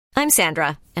I'm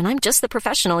Sandra, and I'm just the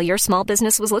professional your small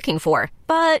business was looking for.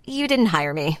 But you didn't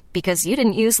hire me because you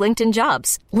didn't use LinkedIn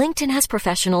Jobs. LinkedIn has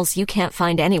professionals you can't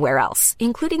find anywhere else,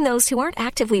 including those who aren't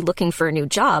actively looking for a new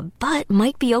job, but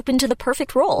might be open to the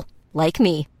perfect role, like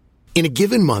me. In a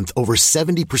given month, over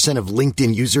 70% of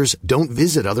LinkedIn users don't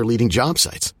visit other leading job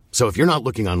sites. So if you're not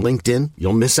looking on LinkedIn,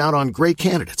 you'll miss out on great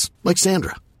candidates like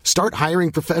Sandra. Start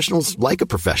hiring professionals like a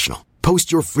professional.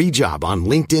 Post your free job on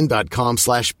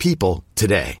linkedin.com/people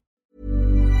today.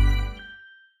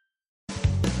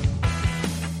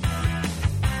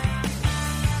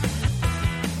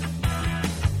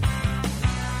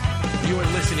 You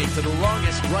are listening to the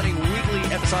longest-running weekly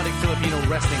episodic Filipino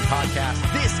wrestling podcast.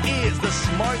 This is the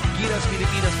Smart Gilas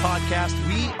Pilipinas podcast.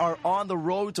 We are on the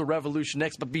road to Revolution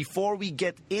X, but before we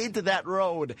get into that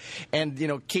road and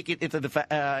kick it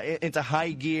into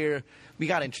high gear, we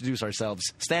got to introduce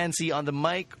ourselves. Stan C on the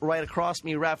mic, right across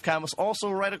me, Raph Camus.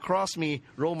 Also right across me,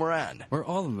 Ro Moran. We're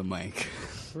all on the mic.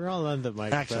 We're all on the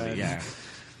mic. Actually, yeah.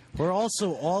 We're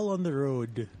also all on the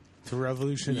road to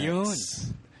Revolution Yun.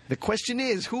 X. The question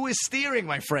is, who is steering,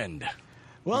 my friend?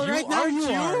 Well, right now you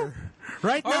are.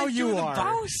 Right now you are.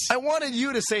 I wanted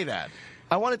you to say that.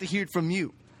 I wanted to hear it from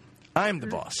you. I'm the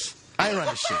boss. I run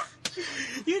the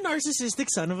shit. You narcissistic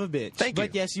son of a bitch. Thank you.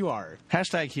 But yes, you are.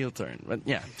 Hashtag heel turn. But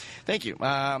yeah, thank you.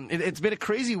 It's been a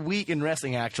crazy week in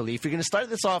wrestling, actually. If you're going to start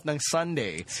this off on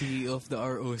Sunday. CEO of the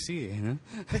ROC,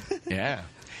 Yeah.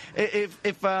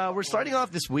 If we're starting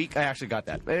off this week, I actually got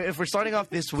that. If we're starting off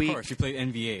this week. Of course, you played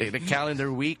NBA. The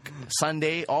calendar week,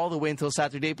 Sunday, all the way until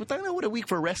Saturday. Putang, what a week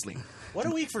for wrestling. What a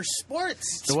week for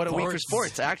sports. So what a week for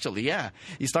sports, actually, yeah.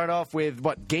 You start off with,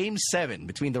 Game 7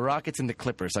 between the Rockets and the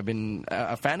Clippers. I've been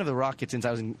a fan of the Rockets since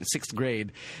I was in 6th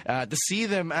grade. To see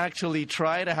them actually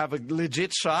try to have a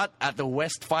legit shot at the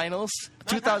West Finals,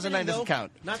 2009 doesn't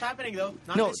count. Not happening, though.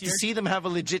 Not No, this year. to see them have a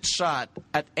legit shot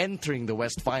at entering the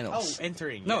West Finals. Oh,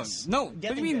 entering. No, yes. no. What do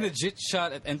Getting you mean there. legit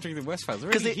shot at entering the West Finals?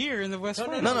 We're already here in the West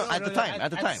Finals. No, at the time.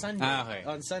 At Sunday. Okay.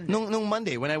 On Sunday. No,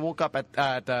 Monday when I woke up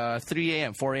at 3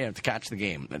 a.m., 4 a.m. to catch the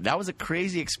game. That was a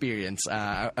crazy experience.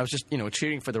 I was just,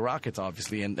 cheering for the Rockets,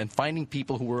 obviously, and finding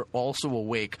people who were also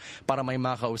awake para may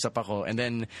makausap ako. And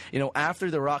then,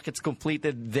 after the Rockets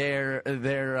completed their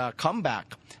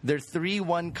comeback, their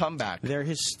 3-1 comeback. Their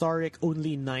historic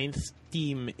only 9th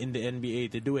team in the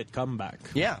NBA to do it comeback.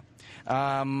 Yeah.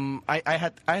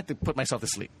 I had to put myself to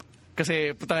sleep.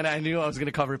 Kasi I knew I was going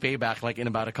to cover Payback in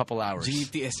about a couple hours.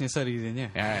 GTS niya sarili niya.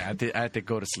 Yeah, I had to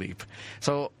go to sleep.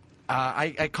 So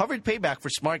I covered Payback for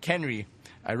Smart Henry.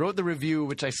 I wrote the review,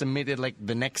 which I submitted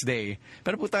the next day.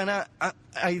 Pero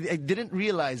I didn't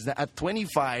realize that at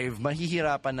 25,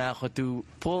 mahihirapan na ako to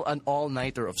pull an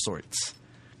all-nighter of sorts.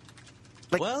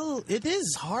 Well, it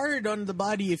is hard on the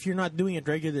body if you're not doing it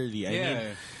regularly. I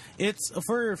mean, it's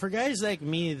for guys like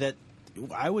me that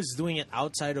I was doing it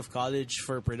outside of college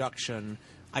for production.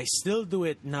 I still do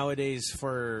it nowadays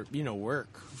for, work,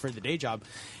 for the day job.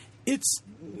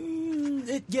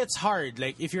 It gets hard,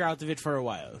 if you're out of it for a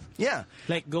while. Yeah.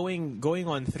 Going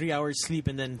on 3 hours sleep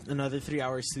and then another 3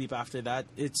 hours sleep after that,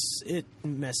 it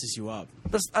messes you up.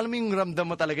 Tapos, alam mo yung ramdam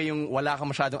mo talaga yung wala kang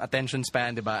masyadong attention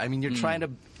span, diba? I mean, you're trying to...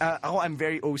 I'm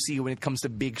very OC when it comes to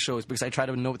big shows because I try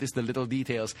to notice the little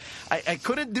details. I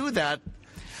couldn't do that.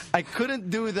 I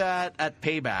couldn't do that at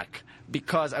Payback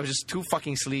because I was just too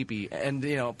fucking sleepy. And,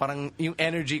 parang yung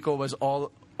energy ko was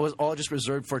all just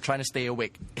reserved for trying to stay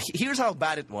awake. Here's how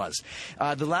bad it was.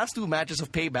 The last 2 matches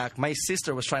of Payback, my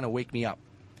sister was trying to wake me up.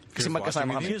 Kasi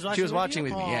magkasama kami. She was watching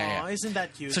with me. Yeah. Isn't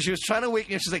that cute? So she was trying to wake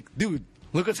me up. She's like, dude,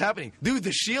 look what's happening. Dude,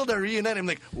 the Shield are reunited. I'm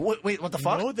like, wait, what the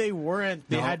fuck? No, they weren't.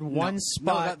 They had one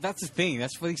spot. No, that's the thing.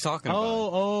 That's what he's talking about.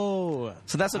 Oh.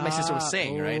 So that's what my sister was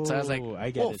saying, right? So I was like, I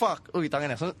get it. Fuck. Uy,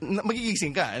 tangina. So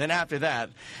magigising ka. And then after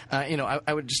that,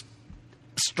 I would just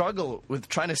struggle with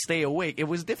trying to stay awake. It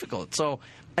was difficult. So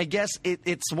I guess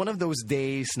it's one of those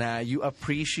days now you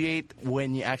appreciate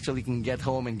when you actually can get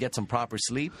home and get some proper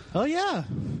sleep. Oh yeah.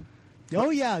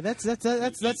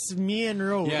 That's me and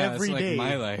Ro every day. That's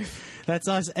my life. That's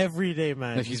us every day,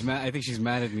 man. No, she's mad. I think she's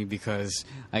mad at me because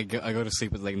I go to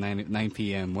sleep at 9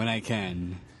 p.m. when I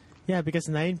can. Yeah, because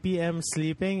 9 p.m.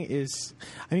 sleeping is...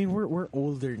 I mean, we're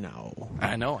older now.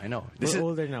 I know. We're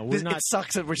older now. It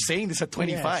sucks that we're saying this at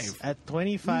 25. Yes, at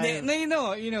 25.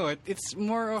 No, you know what? It's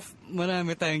more of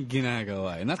marami tayong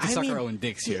ginagawa. Not to suck our own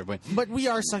dicks here, but... But we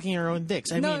are sucking our own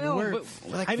dicks.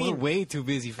 we're way too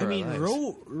busy for our lives.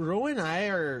 Ro and I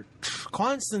are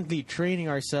constantly training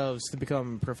ourselves to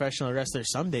become professional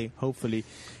wrestlers someday, hopefully.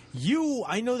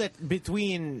 I know that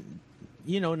between,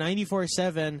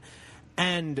 94/7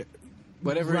 and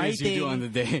whatever it is you do on the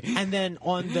day, and then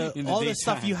on the all the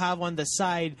stuff you have on the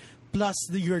side, plus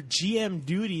your GM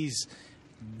duties.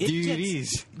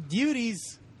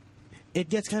 It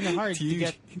gets kind of hard to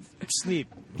get sleep.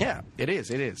 Yeah, it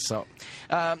is. So,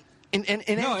 in any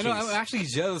case, I'm actually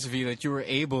jealous of you that you were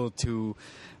able to,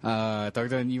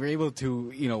 you were able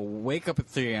to, wake up at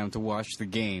 3 a.m. to watch the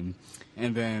game,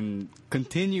 and then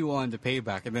continue on to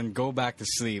payback, and then go back to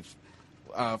sleep.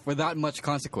 For that much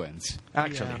consequence.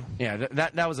 Actually, yeah,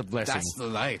 that was a blessing. That's the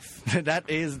life. that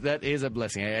is a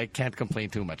blessing. I can't complain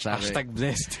too much.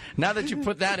 #blessed. Now that you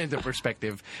put that into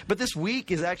perspective. But this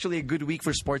week is actually a good week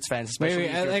for sports fans, especially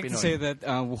if I'd you're like to Pinoy. say that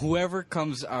whoever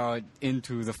comes out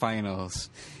into the finals,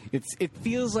 it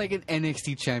feels like an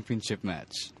NXT championship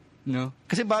match. No?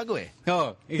 Kasi bago eh.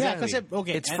 Oh, exactly. Yeah,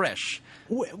 okay, It's fresh.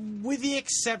 With the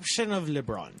exception of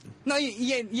LeBron. No,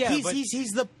 yeah,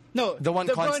 He's the... No, the one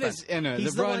LeBron constant. is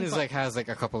He's the LeBron one is has a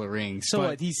couple of rings. So but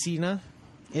what? He's Cena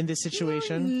in this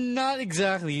situation? Not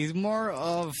exactly. He's more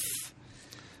of.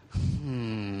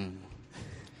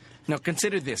 Now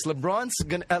consider this: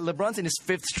 LeBron's in his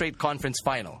 5th straight conference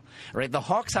final. Right? The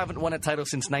Hawks haven't won a title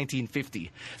since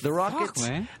 1950. The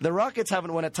Rockets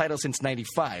haven't won a title since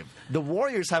 95. The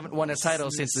Warriors haven't won a title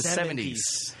since the 70s.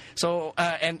 So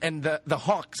and the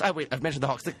Hawks. I've mentioned the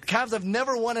Hawks. The Cavs have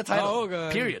never won a title.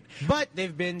 Period. But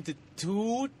they've been to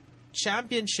 2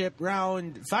 championship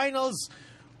round finals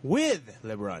with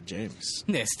LeBron James.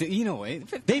 Yes,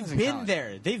 They've been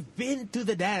there. They've been to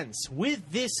the dance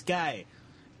with this guy.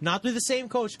 Not with the same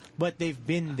coach, but they've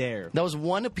been there. That was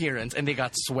one appearance, and they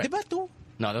got swept. Diba two?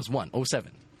 No, that was one.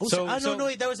 07. No,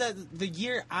 wait, that was the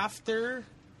year after.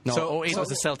 No, 08 was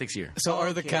the Celtics year. So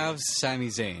are the Cavs Sami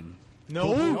Zayn?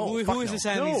 No. Who is the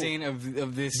Sami Zayn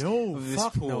of this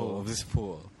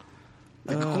pool?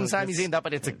 Kung Sami Zayn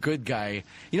dapat it's a good guy.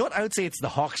 You know what? I would say it's the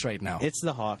Hawks right now. It's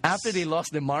the Hawks. After they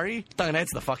lost Demari,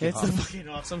 it's the fucking Hawks. It's the fucking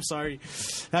Hawks. I'm sorry.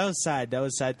 That was sad. That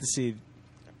was sad to see.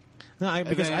 No,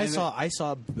 because I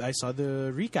saw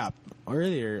the recap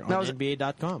earlier on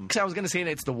NBA.com. Because I was going to say that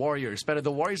it's the Warriors, but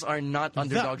the Warriors are not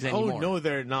underdogs anymore. Oh, no,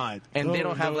 they're not. And they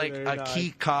don't have a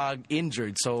key cog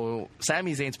injured, so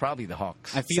Sami Zayn's probably the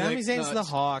Hawks. Sami Zayn's the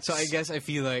Hawks. So I guess I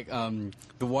feel like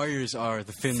the Warriors are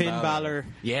the Finn Balor.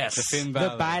 Yes. The Finn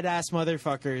Balor. The badass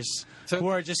motherfuckers who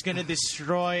are just going to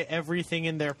destroy everything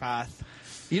in their path.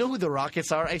 You know who the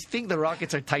Rockets are? I think the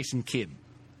Rockets are Tyson Kidd.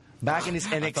 Back in his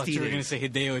NXT I thought you were going to say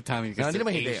Hideo Itami because they're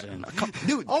Asian.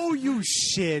 Dude. Oh, you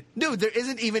shit. Dude, there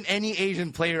isn't even any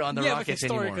Asian player on the Rockets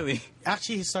historically, anymore.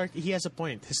 Actually, he has a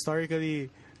point. Historically,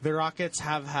 the Rockets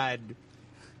have had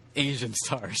Asian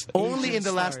stars. Only in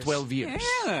the last 12 years.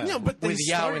 Yeah, but with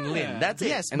Yao and Lin. That's it.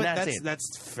 Yes, and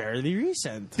that's fairly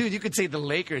recent. Dude, you could say the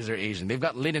Lakers are Asian. They've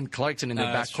got Lin and Clarkson in their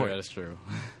backcourt. That's true.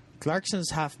 Clarkson's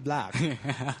half black.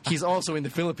 He's also in the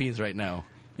Philippines right now.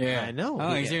 Yeah, I know.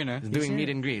 Oh, he's here now. He's doing meet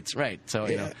and greets, right? So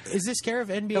you know. Is this care of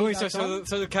NBA? Oh, wait,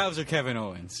 so the Cavs are Kevin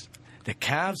Owens. The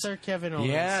Cavs are Kevin Owens.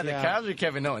 Yeah, the Cavs are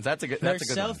Kevin Owens. That's a good. They're that's a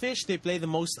good selfish. one. They play the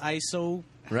most ISO.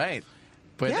 Right.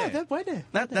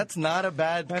 That's not a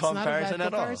bad comparison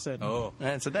at all.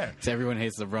 Oh, so there. So everyone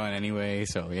hates LeBron anyway.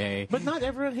 So yay. But not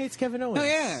everyone hates Kevin Owens. No,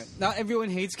 yeah. Not everyone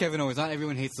hates Kevin Owens. Not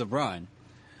everyone hates LeBron.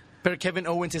 But Kevin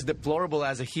Owens is deplorable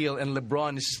as a heel, and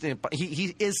LeBron is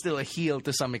he is still a heel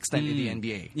to some extent in the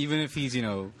NBA. Even if he's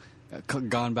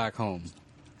gone back home.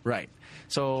 Right.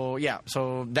 So, yeah.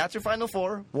 So, that's your Final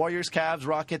Four. Warriors, Cavs,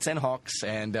 Rockets, and Hawks.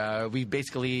 And we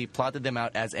basically plotted them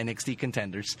out as NXT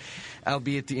contenders.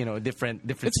 Albeit, different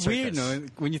It's circus. weird, no?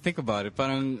 When you think about it. But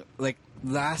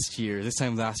this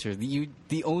time last year,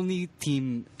 the only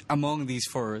team among these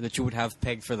 4 that you would have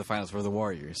pegged for the finals were the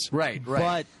Warriors. Right.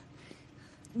 But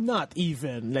not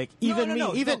even. Even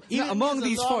among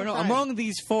these 4. No, among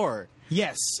these 4.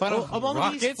 Yes. But among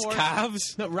Rockets, these 4,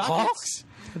 Cavs, Hawks?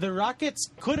 The Rockets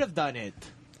could have done it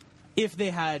if they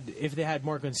had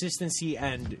more consistency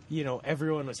and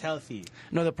everyone was healthy.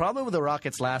 No, the problem with the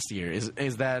Rockets last year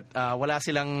is that wala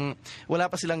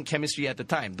pa silang chemistry at the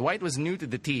time. Dwight was new to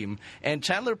the team, and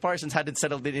Chandler Parsons hadn't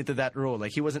settled into that role.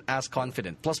 He wasn't as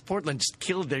confident. Plus, Portland just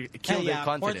killed their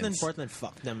confidence. Portland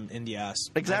fucked them in the ass.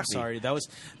 Exactly. I'm sorry. That was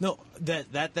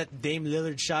that Dame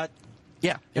Lillard shot.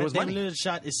 Yeah, it was Dame money. Lillard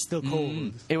shot is still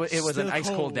cold. It was still an ice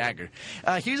cold dagger.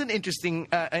 Here's an interesting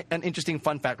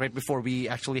fun fact right before we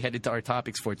actually head into our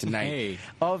topics for tonight. Hey.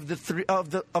 Of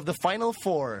the Final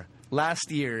 4 last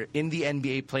year in the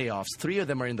NBA playoffs, 3 of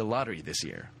them are in the lottery this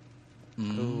year.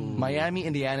 Miami,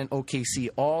 Indiana, and OKC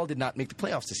all did not make the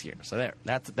playoffs this year. So there,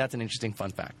 that's an interesting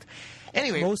fun fact.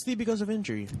 Anyway, mostly because of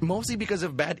injury. Mostly because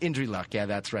of bad injury luck. Yeah,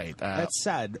 that's right. That's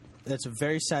sad. That's a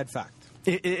very sad fact.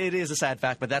 It is a sad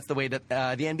fact, but that's the way that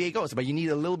the NBA goes. But you need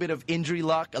a little bit of injury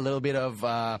luck, a little bit of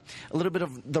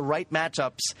the right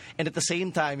matchups, and at the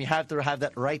same time, you have to have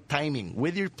that right timing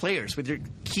with your players, with your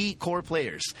key core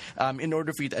players, in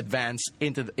order for you to advance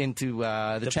into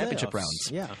the championship playoffs. rounds.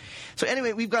 Yeah. So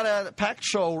anyway, we've got a packed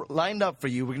show lined up for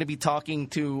you. We're going to be talking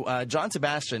to John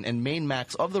Sebastian and Main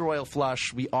Max of the Royal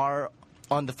Flush. We are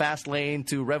on the fast lane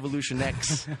to Revolution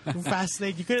X. Fast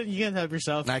lane. You can't help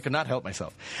yourself. I could not help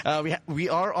myself. We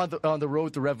are on the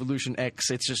road to Revolution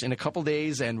X. It's just in a couple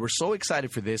days, and we're so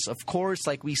excited for this. Of course,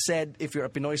 like we said, if you're a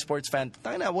Pinoy sports fan,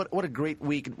 what a great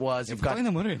week it was. You've got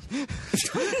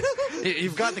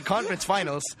the conference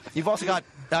finals. You've also got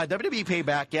WWE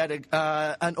Payback. You had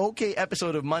an okay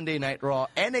episode of Monday Night Raw,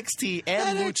 NXT,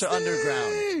 and Lucha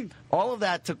Underground. All of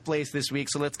that took place this week,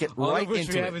 so let's get right into it.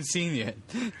 we haven't seen yet.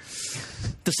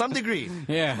 To some degree.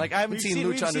 Yeah. Like, I haven't seen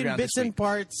Lucha Underground We've seen bits this week. and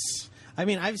parts. I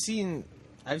mean, I've seen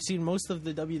most of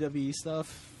the WWE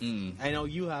stuff. I know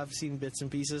you have seen bits and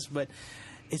pieces, but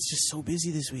it's just so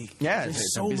busy this week. Yeah, There's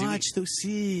it's a so busy much week. to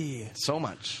see. So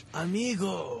much.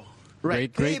 Amigo.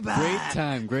 Right. Great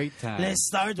Payback. great time. Let's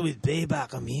start with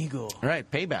Payback, amigo. Right,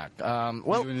 Payback.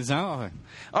 Well, Doing this now? Okay.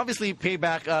 obviously,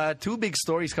 Payback, two big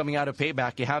stories coming out of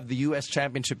Payback. You have the U.S.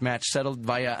 Championship match settled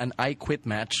via an I Quit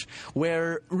match,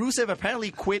 where Rusev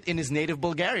apparently quit in his native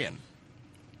Bulgarian.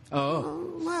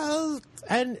 Oh. Well,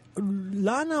 and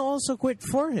Lana also quit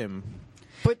for him.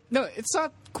 But no, it's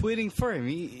not quitting for him.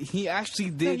 He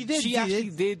actually did. he did. She He actually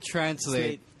did. did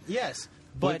translate. Yes,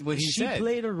 but what he she said.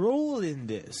 played a role in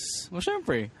this. Well,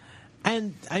 syempre.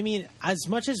 And, I mean, as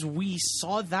much as we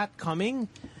saw that coming,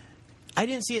 I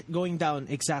didn't see it going down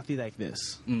exactly like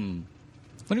this. What do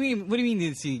you mean? What do you mean?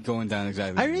 Did see going down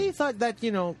exactly? I really thought that,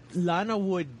 Lana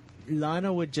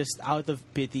would just out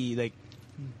of pity, like,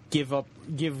 give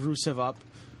Rusev up.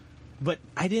 But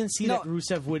I didn't see that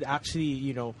Rusev would actually,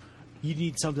 you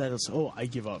need subtitles. Oh, I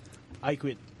give up. I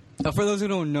quit. For those who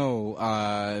don't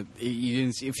know,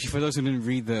 you didn't. For those who didn't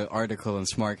read the article on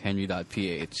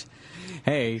smarthenry.ph,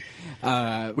 hey,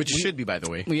 Which should be, by the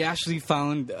way. we actually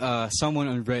found someone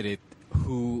on Reddit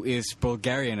who is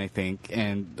Bulgarian, I think,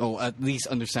 and at least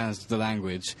understands the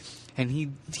language. And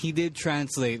he did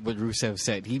translate what Rusev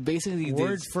said. He basically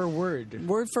Word did for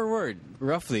word,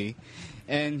 roughly,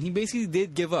 and he basically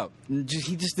did give up.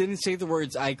 He just didn't say the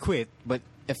words "I quit," but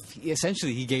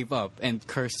essentially he gave up and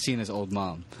cursed Cena's old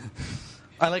mom.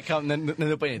 I like how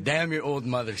nandun pa yun, damn your old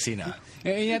mother, Cena.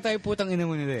 Eh, tayo putang ina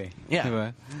mo nila eh. Yeah.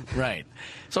 Diba? Right.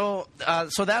 So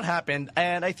that happened,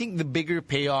 and I think the bigger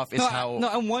payoff is how... No,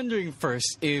 I'm wondering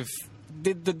first if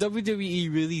did the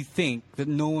WWE really think that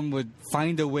no one would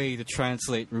find a way to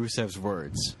translate Rusev's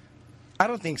words? I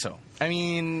don't think so. I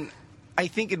mean, I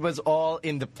think it was all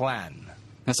in the plan.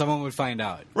 That someone would find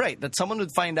out. Right, that someone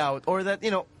would find out, or that,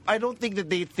 I don't think that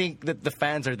they think that the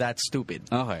fans are that stupid.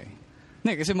 Okay.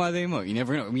 No, kasi malay mo, you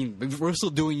never know. I mean, we're still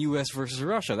doing U.S. versus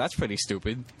Russia. That's pretty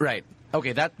stupid. Right.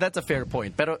 Okay, that's a fair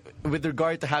point. But with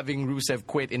regard to having Rusev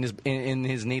quit in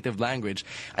his native language,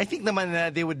 I think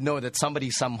naman they would know that somebody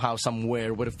somehow,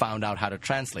 somewhere would have found out how to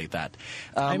translate that.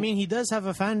 I mean, he does have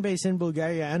a fan base in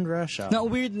Bulgaria and Russia. Now,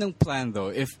 weird ng plan though.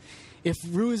 If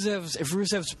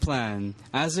Rusev's plan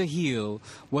as a heel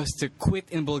was to quit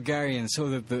in Bulgarian so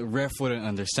that the ref wouldn't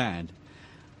understand,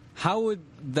 how would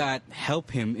that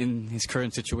help him in his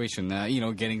current situation?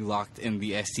 Getting locked in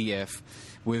the STF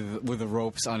with the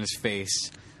ropes on his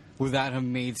face. Would that have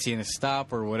made Cena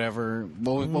stop or whatever?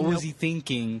 What was he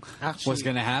thinking was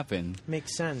going to happen?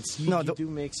 Makes sense. No, You do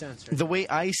make sense. Right? The way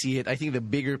I see it, I think the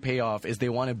bigger payoff is they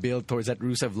want to build towards that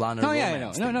Rusev-Lana No, yeah,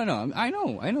 romance. I know. No.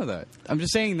 I know that. I'm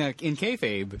just saying that in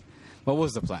kayfabe, what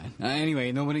was the plan?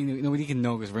 Anyway, nobody can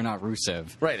know because we're not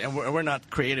Rusev. Right, and we're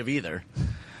not creative either.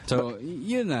 So,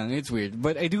 it's weird.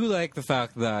 But I do like the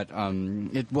fact that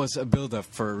it was a build-up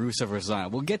for Rusev versus Lana.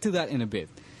 We'll get to that in a bit.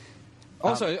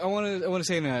 Also, I want to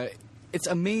say it's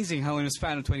amazing how in a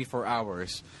span of 24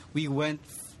 hours, we went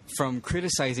from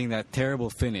criticizing that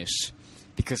terrible finish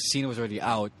because Cena was already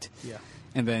out. Yeah.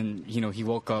 And then, he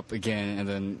woke up again and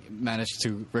then managed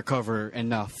to recover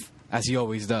enough, as he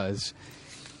always does,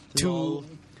 to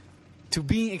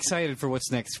being excited for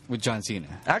what's next with John Cena.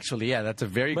 Actually, yeah, that's a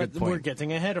very But good point. we're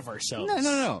getting ahead of ourselves.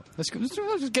 No. Let's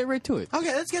just get right to it.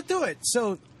 Okay, let's get to it.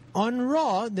 So, on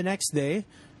Raw the next day,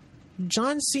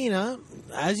 John Cena,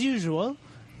 as usual,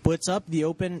 puts up the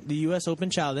U.S. Open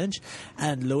Challenge,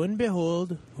 and lo and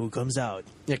behold, who comes out?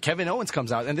 Yeah, Kevin Owens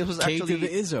comes out, and this was K actually to the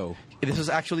Izzo. This was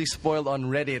actually spoiled on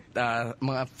Reddit,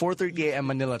 mga 4:30 a.m.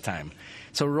 Manila time.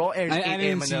 So Raw airs 8 I a.m.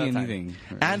 didn't see Manila anything.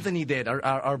 time. Anthony did.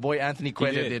 Our boy Anthony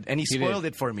Cuellar did, and he spoiled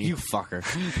it for me. You fucker.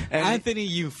 And Anthony,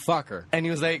 you fucker. And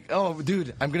he was like, "Oh,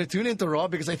 dude, I'm gonna tune into Raw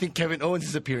because I think Kevin Owens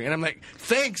is appearing." And I'm like,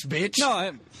 "Thanks, bitch."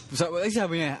 No,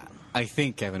 I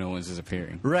think Kevin Owens is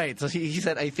appearing. Right. So he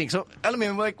said, "I think." So I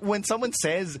mean, like when someone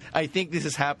says, "I think this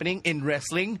is happening" in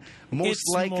wrestling, It's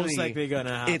most likely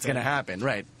gonna happen. It's gonna happen,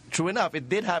 right? True enough, it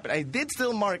did happen. I did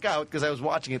still mark out because I was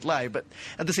watching it live, but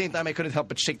at the same time, I couldn't help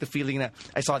but shake the feeling that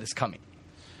I saw this coming.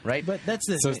 Right? But that's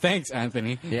the So thanks,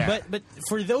 Anthony. Yeah. But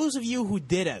for those of you who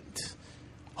didn't,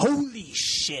 holy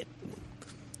shit.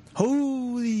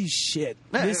 Holy shit.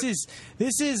 Yeah.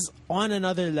 This is on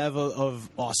another level of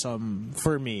awesome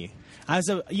for me. As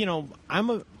a, I'm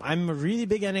a really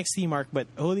big NXT mark, but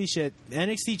holy shit,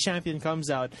 NXT champion comes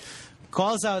out,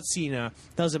 calls out Cena,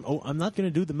 tells him, "Oh, I'm not going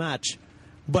to do the match,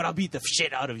 but I'll beat the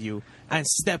shit out of you and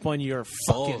step on your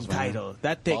fucking Balls, man. title."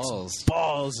 That takes Balls.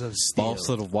 balls of steel. Balls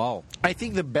to the wall. I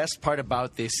think the best part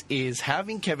about this is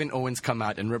having Kevin Owens come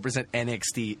out and represent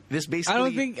NXT. This basically. I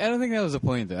don't think that was the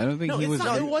point. Though. I don't think No, he was.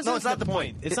 it wasn't it's not the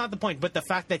point. It's not the point, but the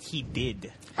fact that he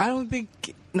did. I don't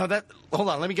think. No, hold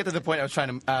on. Let me get to the point I was trying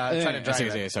to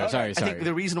drive. Sorry. I think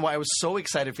the reason why I was so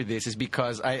excited for this is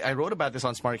because I wrote about this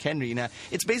on Smart Henry. Now,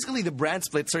 it's basically the brand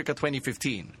split circa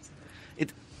 2015.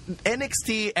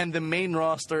 NXT and the main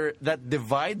roster, that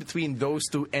divide between those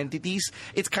two entities,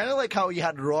 it's kind of like how you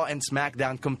had Raw and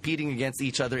SmackDown competing against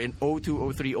each other in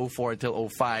 02, 03, 04 till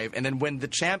 05. And then when the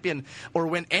champion or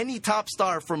when any top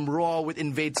star from Raw would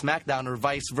invade SmackDown or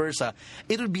vice versa,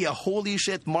 it would be a holy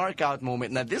shit mark-out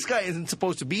moment. Now, this guy isn't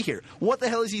supposed to be here. What the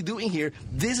hell is he doing here?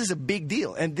 This is a big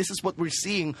deal. And this is what we're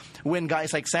seeing when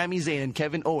guys like Sami Zayn and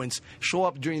Kevin Owens show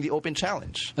up during the Open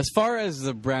Challenge. As far as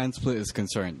the brand split is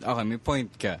concerned, okay, may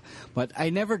point ka. But I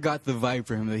never got the vibe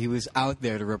from him that he was out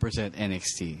there to represent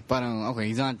NXT. But okay,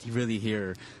 he's not really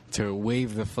here to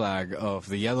wave the flag of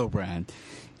the yellow brand.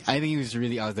 I think he was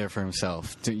really out there for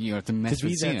himself to mess To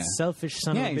be with Cena. that selfish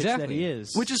son of a bitch that he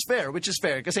is. Which is fair.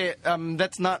 Because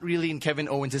that's not really in Kevin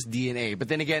Owens' DNA. But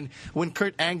then again, when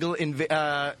Kurt Angle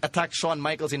attacked Shawn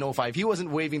Michaels in 05, he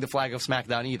wasn't waving the flag of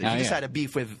SmackDown either. He just had a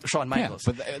beef with Shawn Michaels.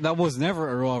 Yeah, but that was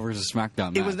never a Raw versus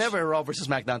SmackDown match. It was never a Raw versus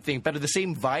SmackDown thing. But the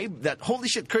same vibe that, holy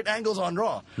shit, Kurt Angle's on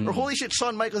Raw. Or holy shit,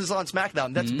 Shawn Michaels is on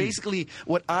SmackDown. That's basically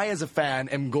what I, as a fan,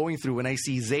 am going through when I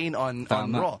see Zayn on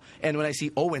Raw. And when I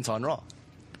see Owens on Raw.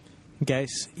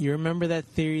 Guys, you remember that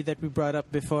theory that we brought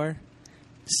up before?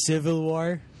 Civil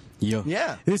War? Yo.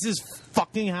 Yeah. This is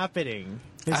fucking happening.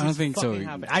 I don't think so.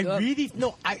 I really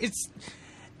no. It's.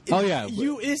 Oh yeah.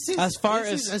 This is as far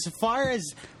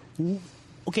as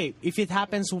okay. If it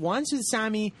happens once with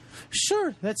Sami,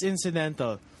 sure, that's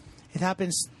incidental. It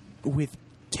happens with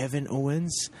Kevin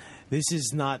Owens. This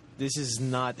is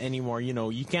not anymore.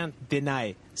 You can't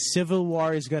deny. Civil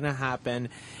War is gonna happen.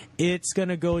 It's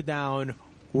gonna go down.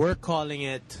 We're calling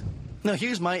it. No,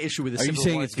 here's my issue with the Civil War. Are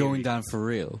you saying it's theory. going down for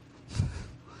real?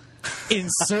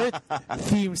 Insert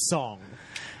theme song.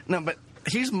 No, but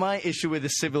here's my issue with the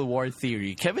Civil War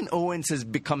theory. Kevin Owens has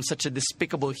become such a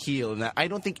despicable heel that I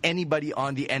don't think anybody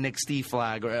on the NXT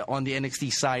flag or on the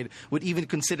NXT side would even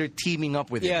consider teaming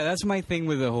up with him. Yeah, that's my thing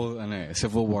with the whole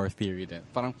Civil War theory.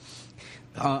 Parang,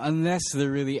 unless they're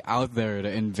really out there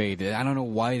to invade it, I don't know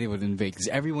why they would invade. Because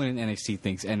everyone in NXT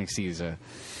thinks NXT is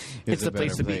It's the better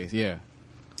place to be. Yeah,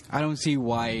 I don't see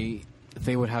why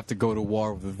they would have to go to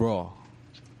war with Raw.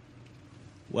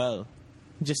 Well,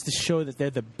 just to show that they're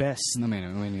the best. No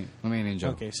man,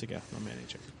 joke. Okay, sige. No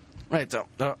manager. Right, so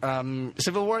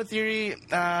Civil War theory,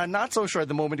 not so sure at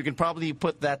the moment. You can probably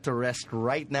put that to rest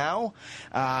right now.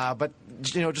 But,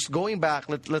 just going back,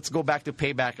 let's go back to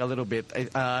Payback a little bit.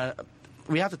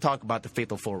 We have to talk about the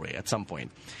Fatal 4-Way at some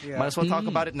point. Yeah. Might as well talk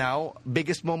about it now.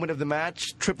 Biggest moment of the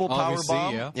match, triple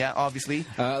powerbomb. Yeah, obviously.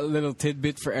 A little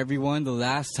tidbit for everyone. The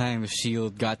last time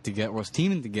S.H.I.E.L.D. was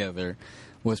teaming together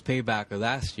was Payback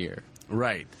last year.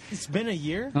 Right. It's been a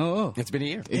year? Oh. It's been a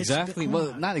year. Exactly.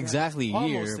 Well, not exactly a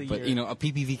year, but, a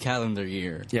PPV calendar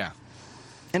year. Yeah.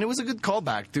 And it was a good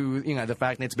callback to the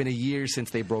fact that it's been a year since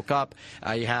they broke up.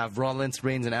 You have Rollins,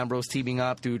 Reigns, and Ambrose teaming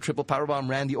up to triple powerbomb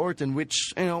Randy Orton,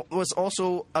 which was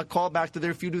also a callback to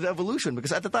their feud with Evolution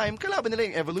because at the time, kalaban nila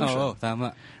yung Evolution. Oh,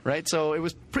 tama. Right? So it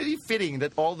was pretty fitting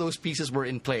that all those pieces were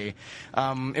in play.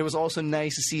 It was also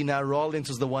nice to see now Rollins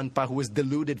was the one who was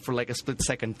deluded for like a split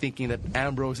second, thinking that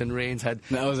Ambrose and Reigns had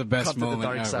that was the best come moment to the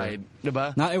dark ever. side.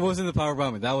 Diba? No, it wasn't the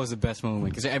powerbomb. That was the best moment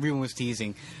because everyone was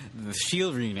teasing the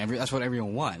Shield reign. That's what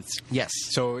everyone wanted. wants. Yes.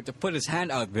 So to put his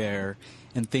hand out there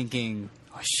and thinking,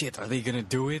 oh shit, are they gonna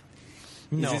do it?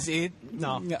 No. Is this it?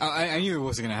 No. I knew it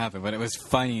wasn't gonna happen, but it was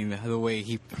funny the way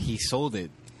he sold it.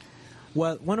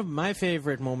 Well, one of my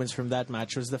favorite moments from that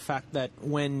match was the fact that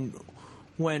when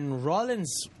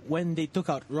they took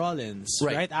out Rollins,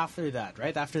 right after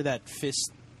that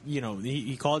fist,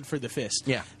 he called for the fist.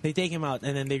 Yeah. They take him out,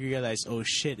 and then they realize, oh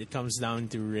shit, it comes down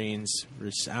to Reigns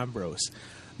versus Ambrose.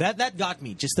 That got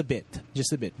me just a bit,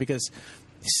 because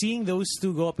seeing those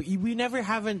two go up, we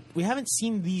haven't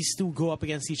seen these two go up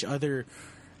against each other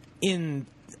in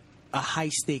a high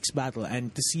stakes battle,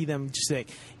 and to see them just like,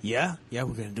 we're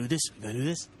gonna do this.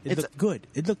 It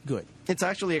looked good. It's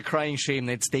actually a crying shame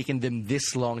that it's taken them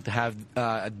this long to have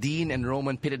Dean and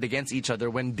Roman pitted against each other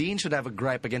when Dean should have a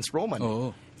gripe against Roman.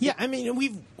 Oh. Yeah, I mean,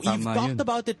 we've talked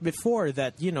about it before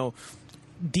that,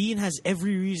 Dean has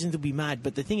every reason to be mad,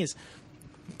 but the thing is,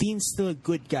 Dean's still a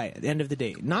good guy at the end of the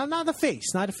day. Not a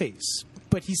face,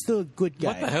 but he's still a good guy.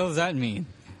 What the hell does that mean?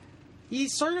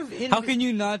 He's sort of... How can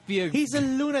you not be a... He's a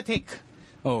lunatic.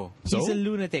 Oh, so? He's a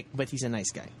lunatic, but he's a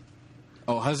nice guy.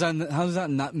 Oh, how does that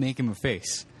not make him a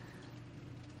face?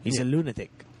 He's a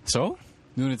lunatic. So?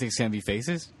 Lunatics can be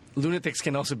faces? Lunatics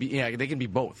can also be... Yeah, they can be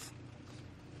both.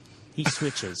 He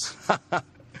switches.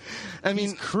 I mean,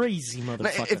 he's crazy,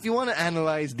 motherfucker. If you want to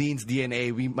analyze Dean's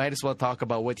DNA, we might as well talk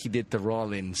about what he did to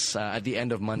Rollins at the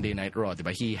end of Monday Night Raw.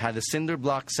 Diba? He had a cinder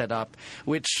block set up,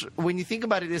 which, when you think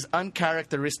about it, is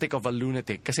uncharacteristic of a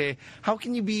lunatic. Kasi how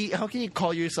can you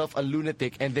call yourself a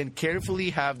lunatic and then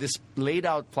carefully have this laid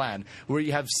out plan where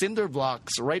you have cinder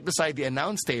blocks right beside the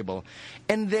announce table,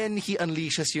 and then he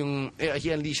unleashes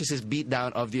his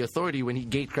beatdown of the Authority when he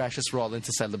gate crashes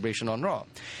Rollins' celebration on Raw.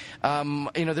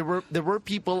 There were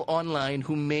people online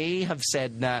who may have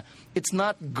said that it's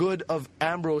not good of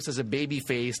Ambrose as a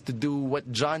babyface to do what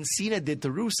John Cena did to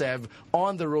Rusev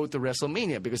on the road to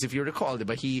WrestleMania, because if you recall,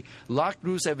 he locked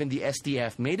Rusev in the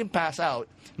STF, made him pass out,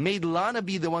 made Lana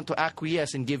be the one to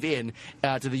acquiesce and give in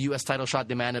to the U.S. title shot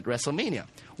demand at WrestleMania.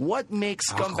 What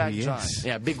makes Scumbag John?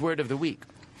 Yeah, big word of the week.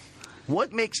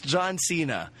 What makes John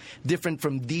Cena different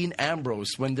from Dean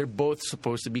Ambrose when they're both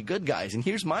supposed to be good guys? And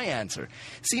here's my answer.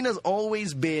 Cena's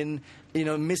always been,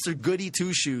 Mr. Goody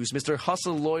Two-Shoes, Mr.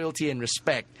 Hustle, Loyalty, and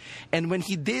Respect. And when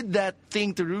he did that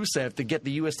thing to Rusev to get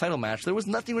the U.S. title match, there was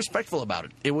nothing respectful about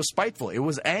it. It was spiteful. It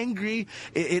was angry.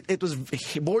 It was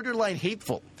borderline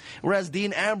hateful. Whereas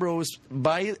Dean Ambrose,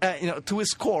 to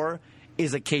his core,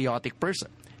 is a chaotic person.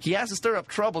 He has to stir up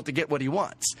trouble to get what he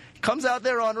wants. Comes out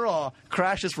there on Raw,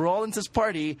 crashes Rollins'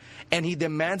 party, and he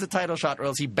demands a title shot or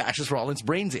else he bashes Rollins'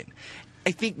 brains in.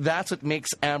 I think that's what makes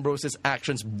Ambrose's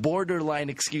actions borderline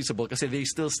excusable, because they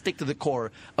still stick to the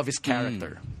core of his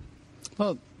character.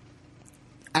 Well,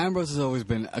 Ambrose has always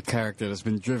been a character that's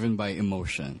been driven by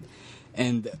emotion.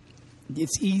 And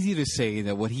it's easy to say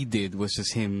that what he did was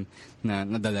just him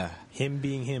nadala. Him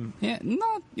being him. Yeah,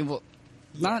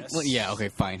 okay,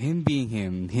 fine. Him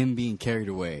being carried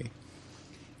away.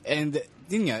 And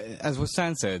as what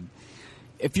Stan said,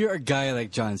 if you're a guy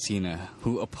like John Cena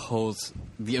who upholds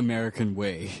the American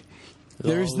way,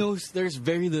 there's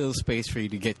very little space for you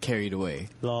to get carried away.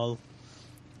 Lol.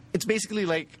 It's basically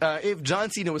like if John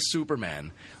Cena was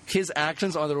Superman, his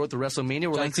actions on the road to WrestleMania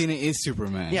were John Cena is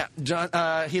Superman.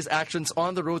 Yeah, his actions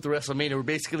on the road to WrestleMania were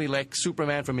basically like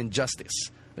Superman from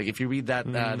Injustice. Like, if you read that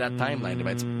timeline,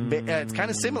 it's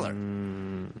kind of similar.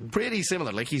 Pretty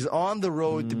similar. Like, he's on the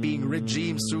road to being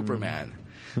regime Superman.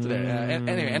 So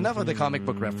anyway, enough of the comic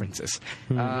book references.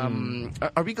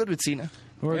 Are we good with Cena?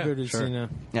 We're good with Cena.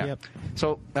 Yeah. Yep.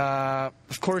 So,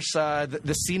 of course,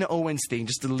 the Cena-Owens thing,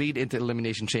 just to lead into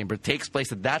Elimination Chamber, takes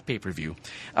place at that pay-per-view.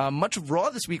 Much of Raw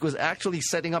this week was actually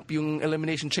setting up yung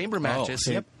Elimination Chamber matches.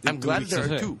 Yep. I'm glad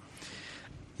there are two.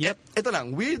 Yep. Ito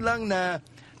lang, weird lang na,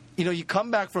 you come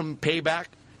back from Payback,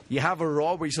 you have a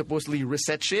Raw where you supposedly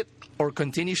reset shit or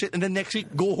continue shit, and then next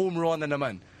week, go home Raw na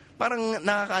naman. Parang it's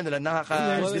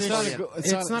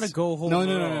not a go home. No.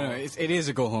 It is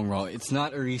a go home Raw. It's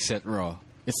not a reset Raw.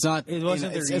 It's not. It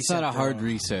wasn't. It's not a hard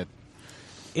reset.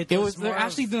 They're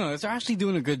actually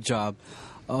doing a good job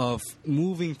of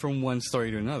moving from one story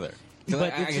to another. But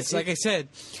like I said,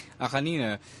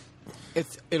 kanina,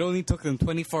 it only took them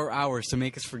 24 hours to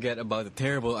make us forget about the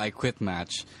terrible I Quit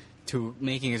match to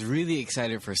making us really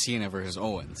excited for Cena versus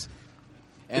Owens.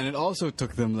 And it also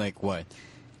took them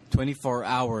 24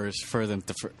 hours for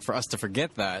us to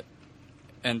forget that,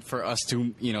 and for us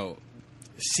to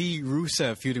see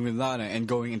Rusev feuding with Lana and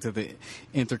going into the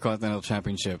Intercontinental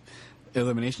Championship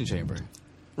Elimination Chamber.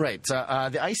 Right.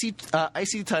 The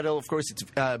IC title, of course, it's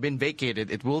been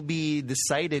vacated. It will be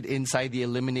decided inside the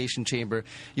Elimination Chamber.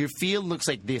 Your field looks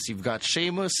like this. You've got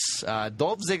Sheamus,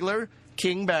 Dolph Ziggler,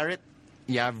 King Barrett,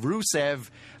 you have Rusev,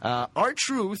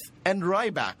 R-Truth, and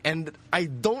Ryback. And I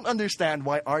don't understand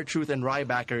why R-Truth and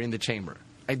Ryback are in the chamber.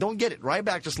 I don't get it.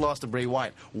 Ryback just lost to Bray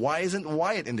Wyatt. Why isn't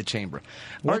Wyatt in the chamber?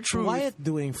 What's Wyatt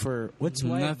doing for... What's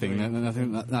Wyatt Nothing. doing?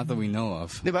 Nothing. Not that we know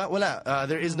of. Diba? Wala.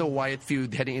 There is no Wyatt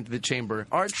feud heading into the chamber.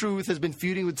 R-Truth has been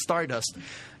feuding with Stardust,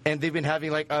 and they've been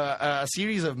having like a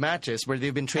series of matches where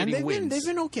they've been trading wins. They've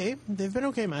been okay. They've been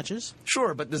okay matches.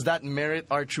 Sure, but does that merit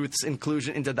R-Truth's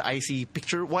inclusion into the IC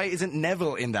picture? Why isn't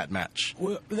Neville in that match?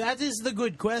 Well, that is the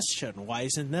good question. Why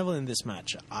isn't Neville in this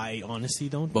match? I honestly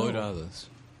don't know. Bo Dallas.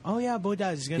 Oh yeah, Bo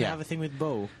Dallas is gonna Yeah. have a thing with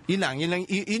Bo. Yun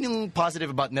yung positive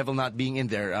about Neville not being in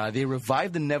there. They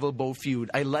revived the Neville-Bo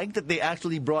feud. I like that they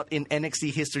actually brought in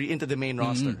NXT history into the main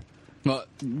roster. Well,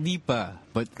 di pa,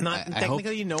 but Not I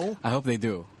technically, hope, no. I hope they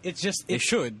do. It's just They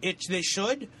should. They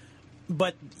should,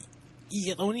 but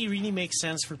it only really makes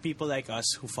sense for people like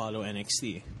us who follow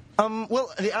NXT. Well,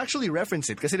 they actually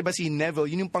reference it. Kasi diba si Neville,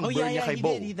 yun yung pang-burn niya kay he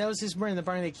Bo. did. That was his burn.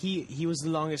 Apparently, like he was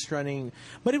the longest running,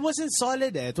 but it wasn't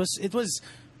solid. It was.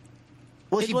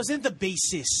 Well, It he- wasn't the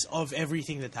basis of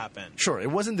everything that happened. Sure, it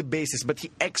wasn't the basis, but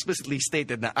he explicitly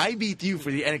stated that I beat you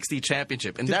for the NXT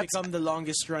Championship, and To that's become the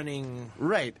longest running.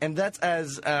 right. And that's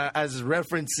as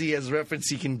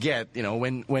referencey can get. You know,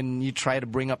 when you try to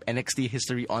bring up NXT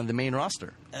history on the main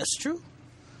roster. That's true.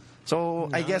 So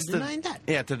I No, guess I'm denying that.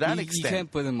 yeah, to that You extent.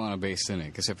 can't put them on a base in it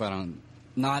because if I don't,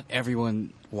 not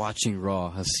everyone watching Raw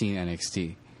has seen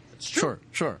NXT. Sure.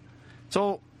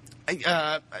 So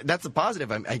that's a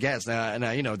positive, I guess. And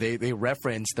you know, they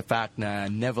referenced the fact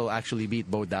that Neville actually beat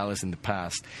Bo Dallas in the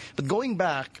past. But going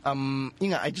back, you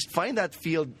know, I just find that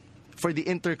field for the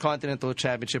Intercontinental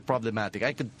Championship problematic.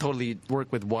 I could totally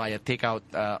work with Wyatt, take out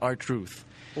R-Truth.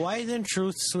 Why didn't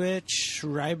Truth switch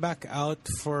Ryback out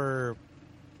for,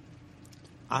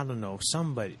 I don't know,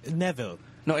 somebody? Neville.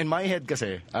 No, in my head,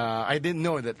 kasi, I didn't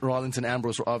know that Rollins and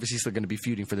Ambrose were obviously still going to be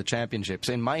feuding for the championship.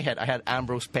 So in my head, I had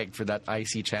Ambrose pegged for that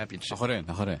IC championship. Ako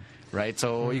rin. Right?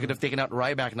 So you could have taken out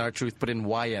Ryback and R-Truth, put in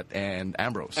Wyatt and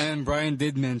Ambrose. And Brian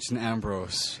did mention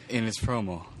Ambrose in his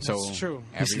promo. So That's true.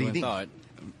 Everyone Misleading. thought,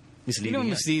 Misleading. you know, yan.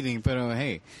 misleading, but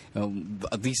hey,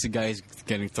 at least the guy's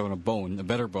getting thrown a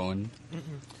better bone.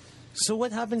 So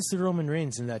what happens to Roman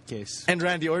Reigns in that case? And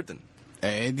Randy Orton.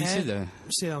 Eh, di sila,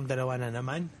 Silang dalawa na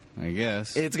naman. I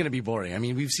guess. It's going to be boring. I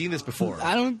mean, we've seen this before.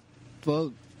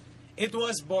 Well, It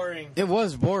was boring. it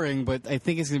was boring, but I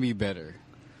think it's going to be better.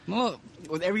 Well,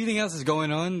 with everything else that's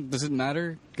going on, does it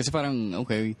matter? Because parang,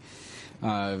 okay,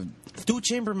 Two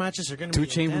chamber matches are going to be two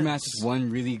chamber intense. matches, one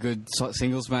really good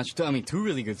singles match. Two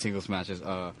really good singles matches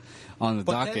on the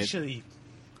docket. Potentially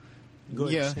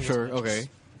good. Yeah, singles sure, matches. okay.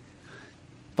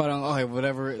 Parang, okay,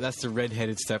 whatever. That's the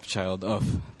redheaded stepchild of.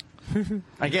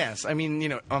 I guess. I mean, you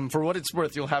know, for what it's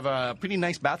worth, you'll have a pretty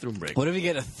nice bathroom break. What if we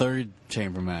get a third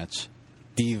chamber match?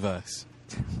 Divas.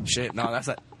 Shit, no, that's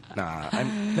not... Nah,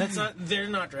 That's not. They're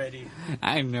not ready.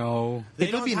 I know. They It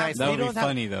would don't be have- nice. they That would be don't have-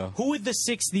 funny, though. Who would the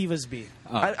 6 divas be?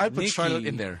 I'd put Nikki. Charlotte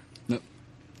in there. No.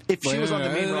 If she was on the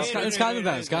main Let's roster. let's count them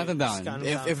down. Let's count them down. Count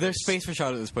them down If there's first. space for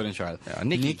Charlotte, let's put in Charlotte.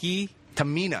 Nikki.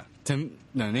 Tamina.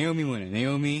 Naomi muna.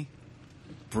 Naomi,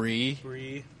 Brie,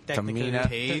 Brie, technically. Tamina.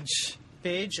 Paige,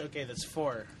 Paige. Okay, that's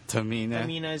 4. Tamina,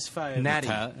 Tamina is 5. Natty.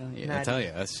 Natty.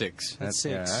 Natalia. That's 6. That's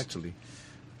Yeah, 6. actually.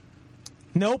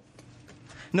 Nope.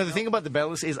 No, the thing about the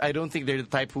Bellas is I don't think they're the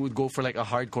type who would go for like a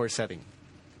hardcore setting.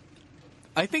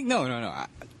 I think no.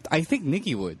 I think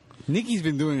Nikki would. Nikki's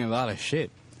been doing a lot of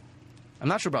shit. I'm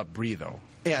not sure about Brie though.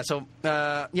 Yeah, so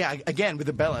yeah, again with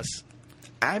the Bellas,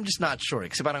 I'm just not sure.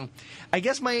 Kasi parang, I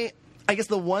guess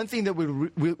the one thing that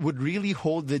would really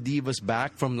hold the Divas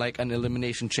back from like an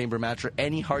Elimination Chamber match or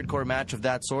any hardcore match of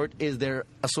that sort is their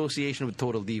association with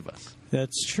Total Divas.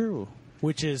 That's true.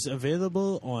 Which is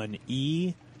available on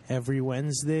E every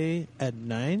Wednesday at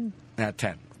 9, At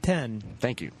 10. 10.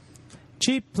 Thank you.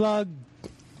 Cheap plug.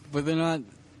 But they're not.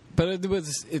 But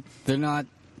they're not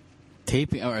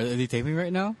taping. Or are they taping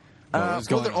right now? What's Well,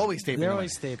 going they're on? always taping. They're them.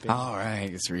 always taping. All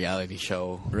right, it's a reality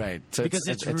show. Right. So Because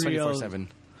it's real. 24/7.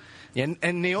 Yeah,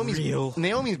 and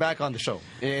Naomi's back on the show.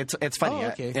 It's funny. Oh,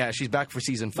 okay. Yeah, she's back for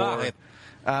season 4. Bakit?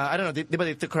 I don't know.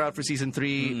 They took her out for season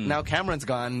 3. Now Cameron's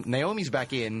gone. Naomi's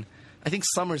back in. I think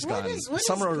Summer's What gone. is- what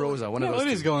Summer is or Rosa. One of those. What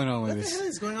is two. going on with What the this? hell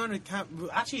is going on with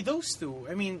Actually, those two.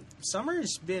 I mean,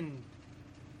 Summer's been...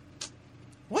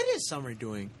 What is Summer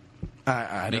doing?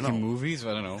 I don't Making know. movies?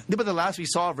 I don't know. Yeah, but the last we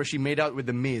saw of her, she made out with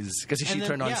the Miz because she And then-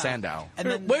 turned on yeah. Sandow. And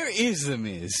then, Where is the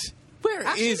Miz? Where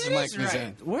Where is Mike Mizanin?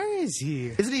 Right. Where is he?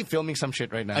 Isn't he filming some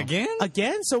shit right now?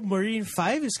 Again? So Marine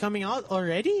 5 is coming out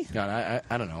already? God,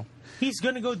 I don't know. He's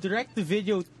going to go direct to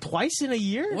video twice in a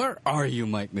year? Where are you,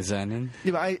 Mike Mizanin?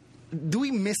 Yeah, but do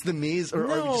we miss the Miz, or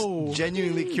are we just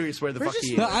genuinely curious where the fuck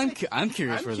he is? No, I'm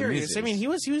curious where the Miz is. I mean, he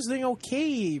was doing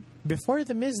okay before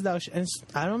the Miz, and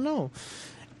I don't know.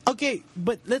 Okay,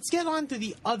 but let's get on to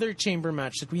the other chamber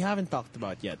match that we haven't talked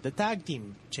about yet. The tag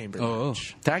team chamber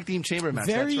match. Tag team chamber match,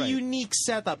 Very that's right. unique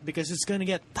setup because it's going to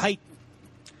get tight.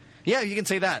 Yeah, you can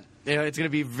say that. You know, it's going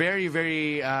to be very,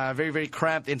 very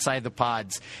cramped inside the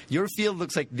pods. Your field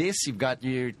looks like this. You've got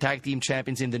your tag team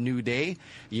champions in the New Day.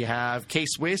 You have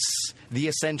K-Swiss, The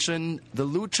Ascension, the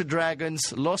Lucha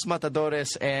Dragons, Los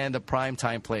Matadores, and the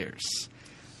Primetime Players.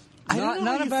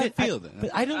 Not a bad field. But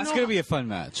I don't know. It's going to be a fun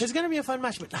match. It's going to be a fun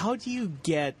match, but how do you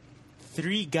get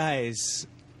 3 guys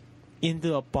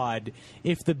into a pod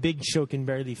if the Big Show can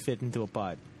barely fit into a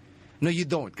pod? No, you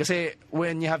don't. Because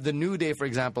when you have the New Day, for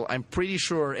example, I'm pretty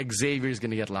sure Xavier is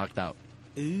going to get locked out.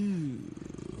 Ooh.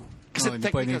 Kasi hindi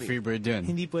pwedeng Freebird dyan.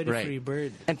 Hindi pwede Right.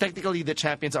 Freebird. And technically, the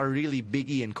champions are really Big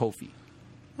E and Kofi.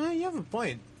 You have a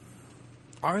point.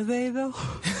 Are they, though?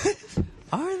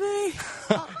 Are they?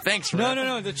 Thanks, No,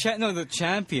 Ref. the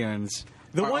champions.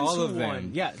 The are ones all who of them.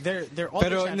 won. Yeah, they're all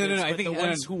Pero, the champions, I but think the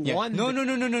ones who yeah. won...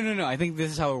 No. I think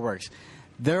this is how it works.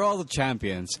 They're all the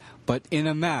champions, but in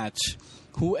a match,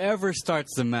 whoever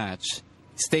starts the match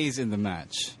stays in the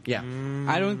match. Yeah.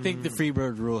 I don't think the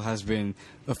Freebird rule has been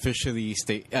officially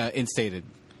instated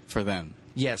for them.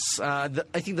 Yes. I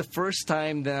think the first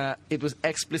time that it was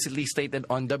explicitly stated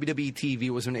on WWE TV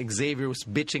was when Xavier was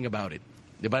bitching about it.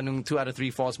 Diba, nung 2 out of 3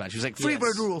 falls match. He was like,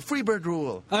 Freebird rule, Freebird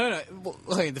rule. I don't know. Well,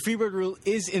 okay, the Freebird rule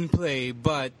is in play,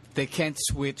 but they can't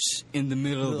switch in the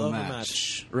middle of the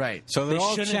match. Right. So they're They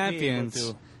all shouldn't be champions.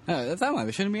 able to. That's not why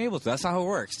they shouldn't be able to. That's not how it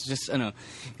works. It's just,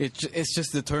 it's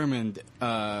just determined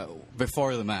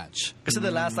before the match. Kasi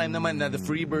the last time naman na the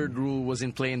Freebird rule was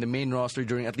in play in the main roster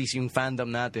during at least yung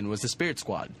fandom natin was the Spirit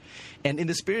Squad. And in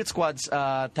the Spirit Squad's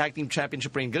tag team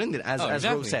championship reign, ganun din, as exactly.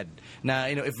 Rose said. Na,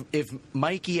 if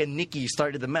Mikey and Nikki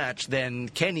started the match, then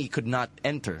Kenny could not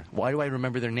enter. Why do I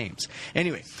remember their names?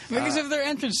 Anyway. Because of their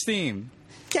entrance theme.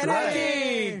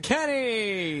 Kenny,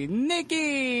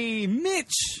 Nikki,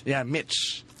 Mitch. Yeah,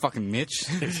 Mitch. Fucking Mitch.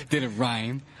 Didn't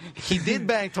rhyme. He did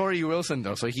bang Tori Wilson,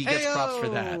 though, so he gets props for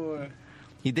that.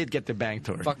 He did get to bang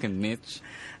Tori. Fucking Mitch.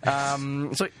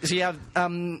 So you have...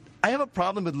 I have a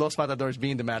problem with Los Matadores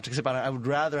being the match, except I would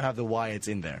rather have the Wyatts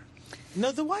in there.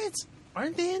 No, the Wyatts,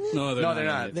 aren't they in it? No, they're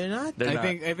not. They're not? They're I not.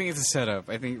 think it's a setup.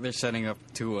 I think they're setting up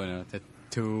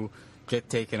to get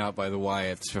taken out by the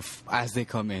Wyatts as they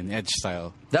come in, Edge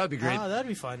style. That would be great. Oh, that'd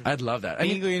be fun. I'd love that. I Tingin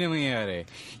mean, ko yun ang mangyayari.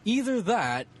 Either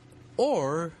that,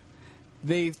 or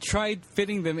they've tried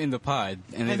fitting them in the pod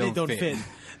and they don't fit.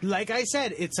 Like I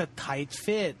said, it's a tight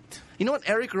fit. you know what?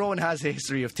 Eric Rowan has a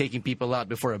history of taking people out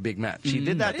before a big match. He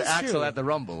did that That to is Axel true. at the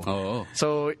Rumble. Oh.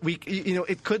 So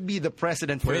it could be the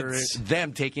precedent for Fritz.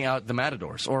 them taking out the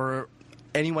Matadors or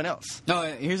anyone else. No,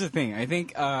 here's the thing. I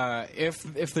think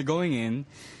if they're going in,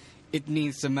 it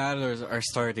means the Matadors are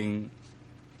starting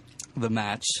the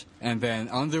match, and then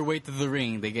on their way to the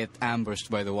ring, they get ambushed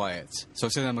by the Wyatts. So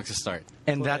sila magsa-start.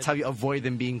 And that's how you avoid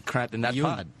them being cramped in that Yun.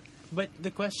 pod. But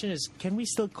the question is, can we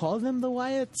still call them the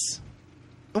Wyatts?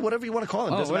 Whatever you want to call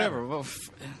them. Oh, doesn't whatever. matter. Well,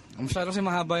 masyado kasi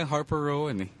mahaba yung Harper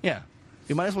Rowan eh. Yeah.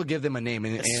 You might as well give them a name.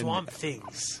 The Swamp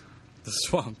Things. The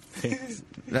Swamp Things.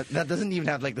 That doesn't even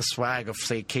have like the swag of,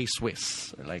 say,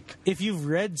 K-Swiss. Like, If you've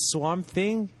read Swamp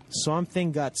Thing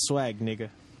got swag, nigga.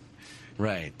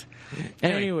 right.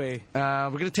 Anyway. We're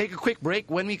going to take a quick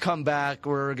break. When we come back,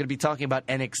 we're going to be talking about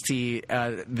NXT.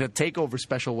 The TakeOver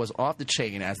special was off the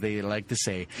chain, as they like to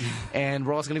say. And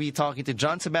we're also going to be talking to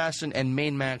John Sebastian and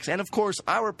Main Max. And, of course,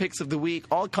 our picks of the week,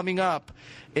 all coming up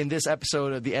in this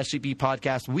episode of the SGP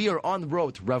podcast. We are on the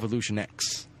road to Revolution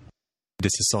X.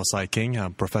 This is Sosai King, a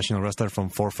professional wrestler from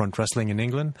Forefront Wrestling in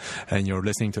England, and you're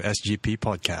listening to SGP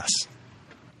Podcast.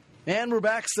 And we're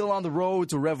back, still on the road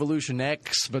to Revolution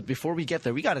X. But before we get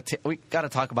there, we got to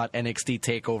talk about NXT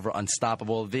Takeover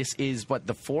Unstoppable. This is what,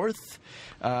 the fourth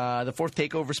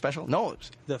Takeover special? No,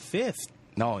 The fifth.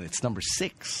 no, it's number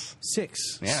 6.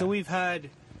 6. Yeah. So we've had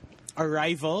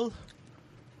Arrival,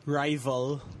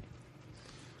 Rival.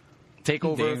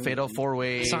 Takeover, Hindi. Fatal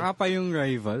 4-Way. Saka pa yung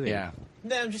rival eh. Yeah.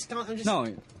 No, I'm just No.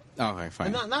 Okay,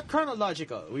 fine. not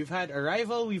chronological. We've had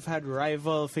Arrival, we've had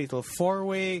Rival, Fatal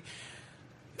 4-Way,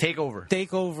 Takeover.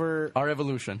 Takeover, Our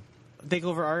Evolution.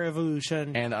 Takeover Our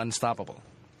Evolution. And Unstoppable.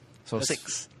 So That's-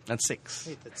 6. That's 6.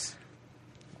 Wait, that's...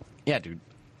 Yeah, dude.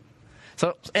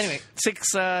 So anyway,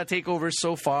 6 takeovers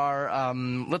so far.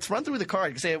 Let's run through the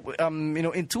card.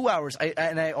 In 2 hours,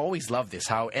 I always love this,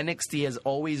 how NXT has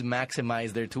always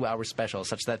maximized their 2-hour specials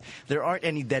such that there aren't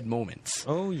any dead moments.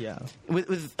 Oh, yeah.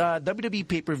 With WWE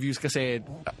pay-per-views, kasi,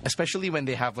 especially when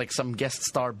they have like some guest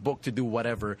star booked to do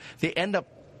whatever, they end up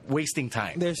wasting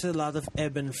time. There's a lot of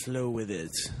ebb and flow with it.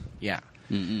 Yeah.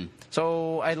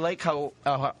 So I like how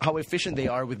efficient they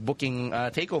are with booking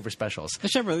takeover specials.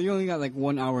 Siyempre, you only got like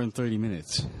 1 hour and 30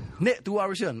 minutes. 2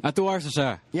 hours yun. 2 hours na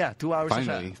siya. Yeah, 2 hours na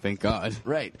Finally, siya. thank God.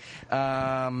 Right.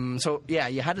 So, yeah,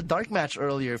 you had a dark match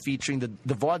earlier featuring the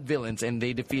Vaudevillains, and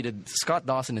they defeated Scott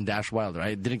Dawson and Dash Wilder.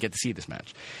 I didn't get to see this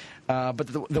match. But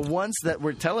the ones that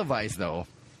were televised, though,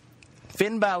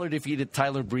 Finn Balor defeated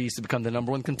Tyler Breeze to become the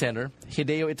 #1 contender.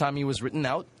 Hideo Itami was written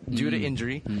out due to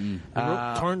injury.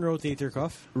 Torn rotator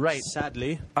cuff. Right.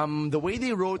 Sadly. The way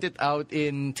they wrote it out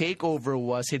in TakeOver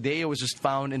was Hideo was just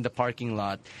found in the parking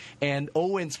lot, and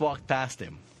Owens walked past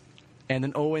him. And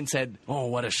then Owens said, "Oh,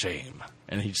 what a shame."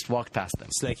 And he just walked past them.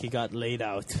 It's like he got laid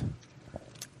out.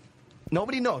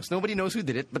 Nobody knows. Nobody knows who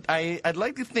did it. But I'd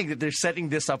like to think that they're setting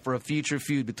this up for a future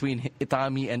feud between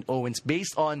Itami and Owens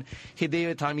based on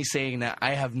Hideo Itami saying that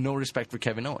I have no respect for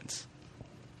Kevin Owens.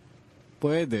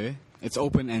 Puede. It's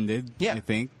open-ended, Yeah. I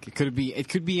think. It could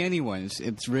be anyone.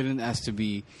 It's written as to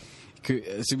be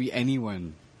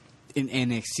anyone in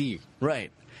NXT.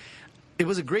 Right. It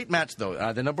was a great match, though.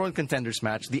 The #1 contenders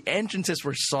match. The entrances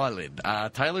were solid.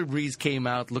 Tyler Breeze came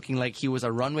out looking like he was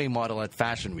a runway model at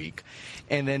Fashion Week.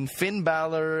 And then Finn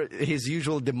Balor, his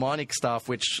usual demonic stuff,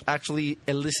 which actually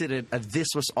elicited a "This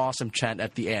was awesome" chant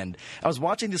at the end. I was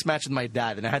watching this match with my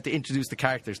dad, and I had to introduce the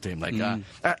characters to him.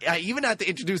 I even had to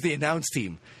introduce the announce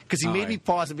team, because he made me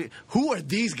pause and be, who are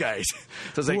these guys?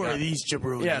 So Who are these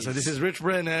jabronis? Yeah, so this is Rich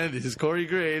Brennan, this is Corey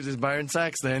Graves, this is Byron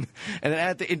Saxton. And then I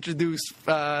had to introduce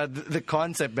the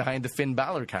concept behind the Finn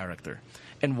Balor character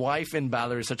and why Finn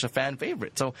Balor is such a fan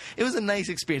favorite. So it was a nice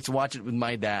experience to watch it with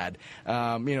my dad,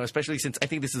 especially since I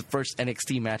think this is the first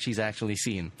NXT match he's actually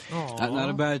seen. Not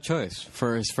a bad choice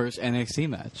for his first NXT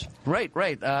match. Right.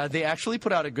 They actually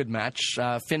put out a good match.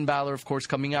 Finn Balor, of course,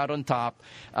 coming out on top.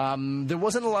 There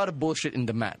wasn't a lot of bullshit in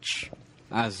the match.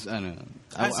 I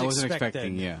wasn't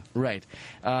expecting, yeah. Right.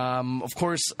 Of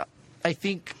course, I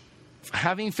think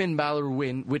having Finn Balor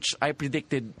win, which I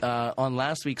predicted on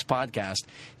last week's podcast,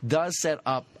 does set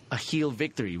up a heel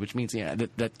victory, which means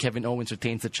that Kevin Owens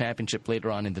retains the championship later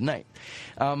on in the night.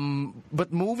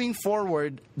 But moving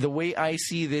forward, the way I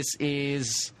see this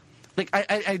is,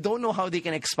 I don't know how they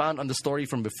can expand on the story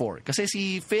from before. Because I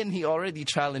see Finn, he already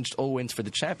challenged Owens for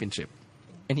the championship,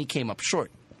 and he came up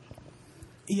short.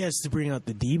 He has to bring out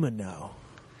the demon now.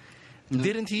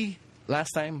 Didn't he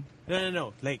last time?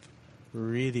 No.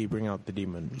 Really bring out the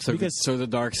demon. So the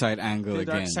dark side angle the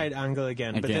again. dark side angle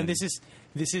again. But then this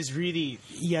is really,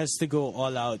 he has to go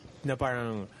all out. Na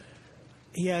parang,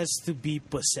 he has to be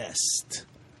possessed,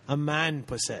 a man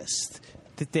possessed,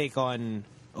 to take on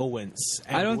Owens.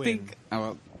 And I don't win. think.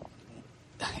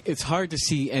 It's hard to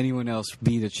see anyone else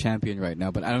be the champion right now,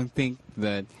 but I don't think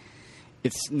that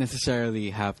it necessarily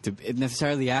has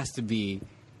to be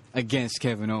against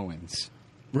Kevin Owens.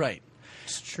 Right.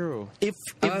 It's true. If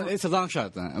It's a long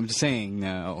shot. I'm just saying.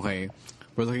 Okay,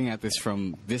 we're looking at this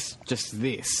from this.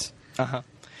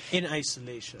 In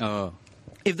isolation. Oh.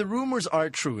 If the rumors are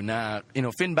true,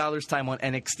 Finn Balor's time on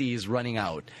NXT is running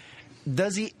out,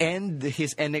 does he end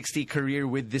his NXT career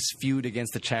with this feud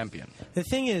against the champion? The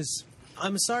thing is,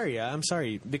 I'm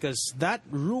sorry, because that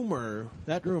rumor,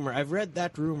 I've read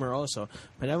that rumor also,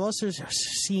 but I've also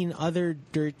seen other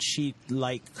dirt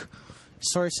sheet-like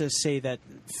sources say that,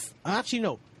 actually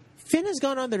no, Finn has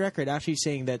gone on the record actually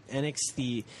saying that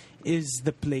NXT is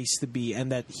the place to be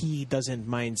and that he doesn't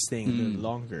mind staying there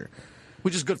longer.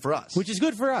 Which is good for us.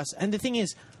 And the thing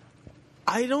is,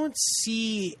 I don't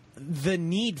see the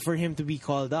need for him to be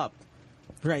called up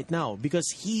right now because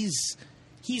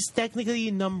he's technically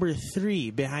number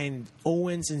 3 behind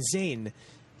Owens and Zayn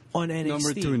on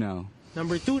NXT.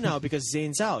 Number 2 now because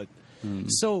Zayn's out.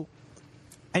 So,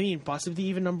 I mean, possibly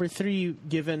even number 3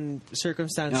 given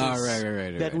circumstances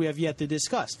that we have yet to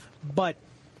discuss. But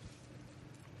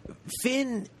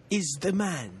Finn is the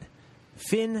man.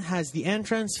 Finn has the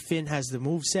entrance. Finn has the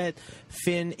moveset.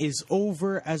 Finn is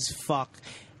over as fuck.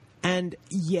 And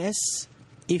yes,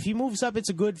 if he moves up, it's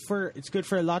good for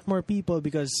a lot more people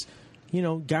because,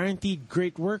 guaranteed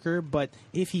great worker. But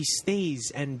if he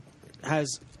stays and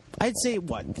has, I'd say,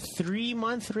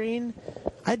 3-month reign,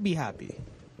 I'd be happy.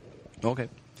 Okay.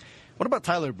 What about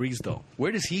Tyler Breeze, though?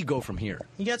 Where does he go from here?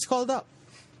 He gets called up.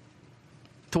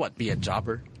 To what, be a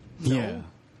jobber? Yeah.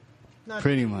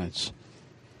 Pretty much.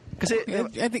 Because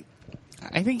I think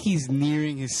I think he's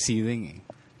nearing his ceiling.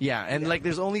 Yeah, and like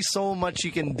there's only so much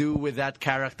you can do with that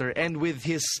character and with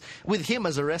him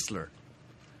as a wrestler.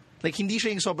 Like hindi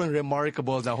siya yung sobrang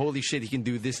remarkable na holy shit he can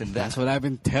do this and that. That's what I've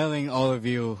been telling all of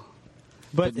you.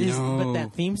 But no.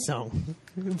 that theme song.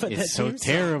 It's so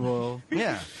terrible.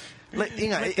 Yeah. Like,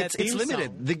 it's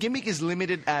limited. Song. The gimmick is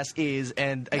limited as is,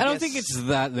 and I don't guess think it's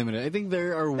that limited. I think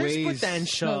there are There's ways.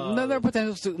 potential. No, there are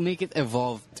potentials to make it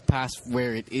evolve past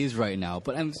where it is right now.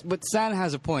 But Stan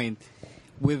has a point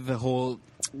with the whole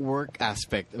work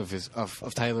aspect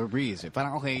of Tyler Breeze.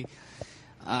 Parang okay,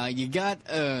 you got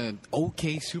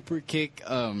okay super kick.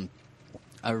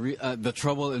 The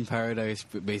Trouble in Paradise,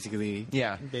 basically.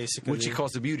 Yeah, basically. which he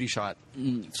calls the beauty shot.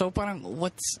 So parang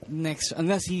what's next?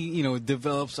 Unless he,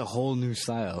 develops a whole new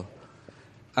style.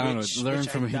 I don't know. Learn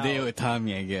from Hideo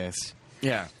Itami, I guess.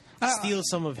 Yeah. Steal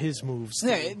some of his moves.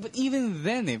 Yeah, but even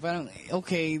then,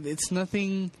 okay, it's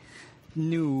nothing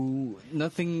new,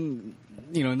 nothing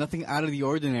out of the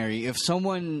ordinary. If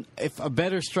a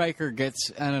better striker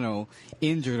gets, I don't know,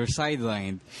 injured or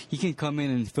sidelined, he can come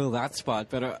in and fill that spot.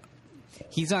 But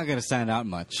he's not going to stand out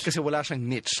much. Kasi wala siyang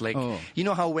niche. Like, you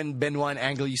know how when Benoit and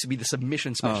Angle used to be the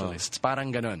submission specialists?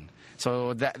 Parang ganun.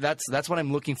 So that's what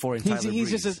I'm looking for in Tyler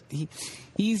Breeze.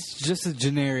 He's just a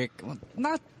generic,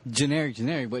 not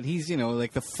generic, but he's,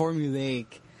 like the formulaic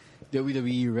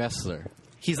WWE wrestler.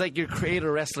 He's like your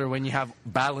creator wrestler when you have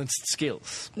balanced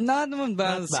skills. Not even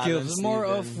balanced skills. balanced More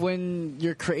even. of when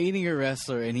you're creating a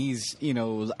wrestler and he's,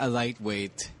 a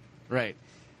lightweight. Right.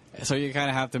 So you kind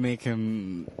of have to make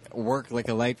him work like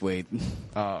a lightweight.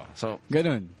 So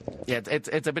Ganun. yeah,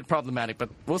 it's a bit problematic, but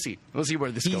we'll see. We'll see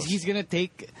where this goes. He's gonna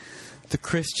take the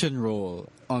Christian role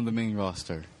on the main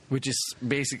roster, which is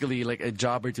basically like a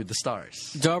jobber to the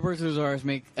stars. Jobber to the stars,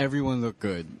 make everyone look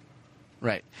good.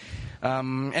 Right.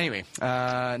 Anyway,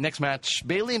 next match,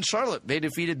 Bayley and Charlotte. They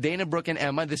defeated Dana Brooke and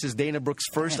Emma. This is Dana Brooke's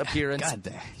first appearance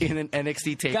in an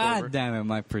NXT TakeOver. God damn it,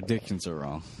 my predictions are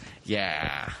wrong.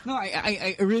 Yeah. No,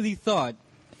 I really thought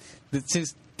that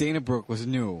since Dana Brooke was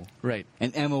new, right,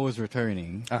 and Emma was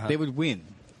returning, they would win.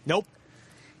 Nope.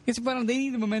 It's about they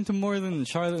need the momentum more than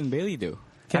Charlotte and Bayley do.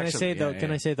 Can I say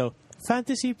though?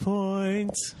 Fantasy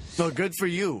points. No, good for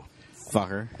you.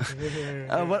 Fucker.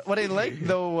 What I liked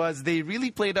though was they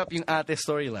really played up yung Ate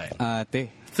storyline.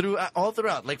 Ate. All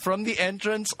throughout, like from the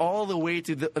entrance all the way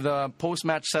to the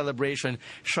post-match celebration,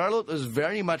 Charlotte was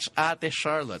very much Ate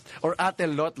Charlotte, or Ate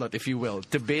Lotlot, if you will,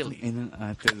 to Bayley. Ate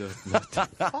Lotlot.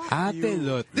 Ate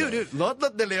Lotlot. Dude,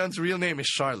 Lotlot de Leon's real name is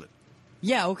Charlotte.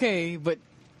 Yeah, okay, but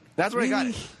that's where I got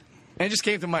it. And it just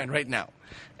came to mind right now.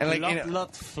 And like,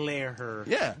 Lot flare her.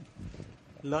 Yeah.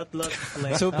 Lot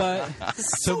flare. So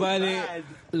bali,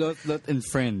 Lot and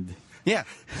friend. Yeah.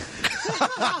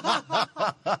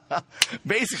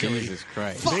 Basically. Jesus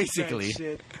Christ.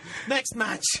 Basically. Next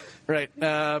match. Right.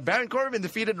 Baron Corbin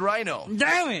defeated Rhino.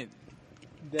 Damn it.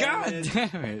 God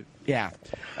damn it. Yeah.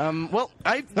 Well,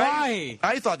 I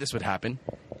thought this would happen.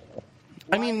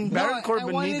 I mean, Baron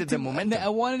Corbin needed the momentum. I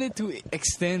wanted it to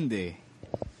extend eh.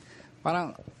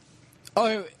 Parang,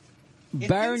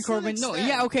 Baron Corbin. No,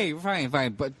 yeah, okay, fine.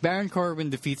 But Baron Corbin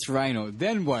defeats Rhino.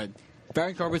 Then what?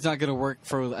 Baron Corbin's not going to work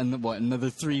for another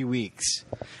 3 weeks.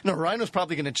 No, Rhino's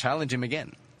probably going to challenge him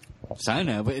again.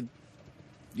 Sana, but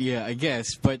yeah, I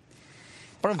guess. But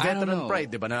parang veteran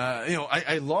pride, diba? Na,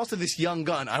 I lost to this young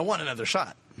gun. I want another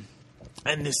shot.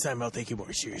 And this time I'll take you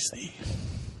more seriously.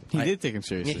 He did take him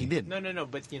seriously. Yeah, he did. No,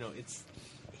 but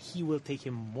he will take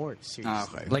him more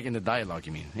seriously. Okay. Like in the dialogue,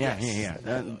 you mean? Yeah, yes.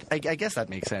 yeah. I guess that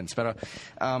makes sense. But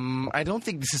I don't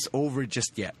think this is over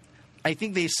just yet. I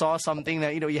think they saw something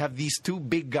that, you have these two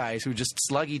big guys who just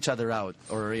slug each other out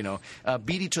or,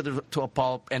 beat each other to a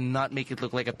pulp and not make it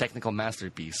look like a technical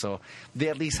masterpiece. So they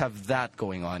at least have that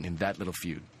going on in that little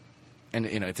feud. And,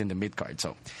 it's in the mid-card.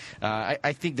 So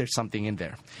I think there's something in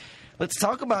there. Let's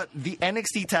talk about the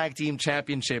NXT Tag Team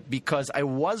Championship because I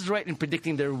was right in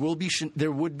predicting there would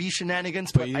be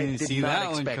shenanigans, but I did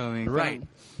not expect. Coming. Right.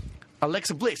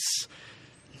 Alexa Bliss.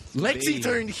 Lexi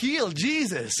turned heel.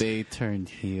 Jesus. They turned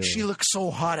heel. She looked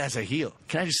so hot as a heel.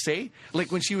 Can I just say?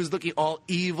 Like when she was looking all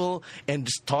evil and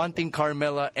just taunting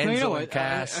Carmella, Enzo, and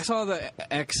Cass. I saw the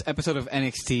episode of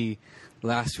NXT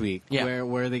last week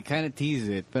where they kind of teased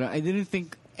it, but I didn't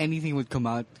think anything would come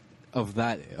out of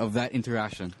that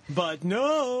interaction. But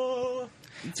no,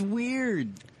 it's weird.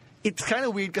 It's kind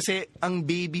of weird kasi ang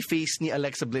baby face ni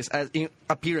Alexa Bliss as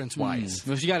appearance wise.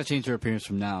 Well, she got to change her appearance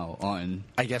from now on.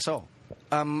 I guess so.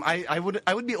 I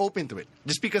would be open to it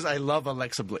just because I love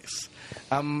Alexa Bliss.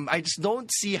 I just don't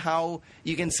see how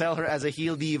you can sell her as a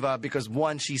heel diva because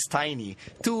one, she's tiny.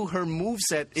 Two, her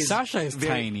moveset is Sasha is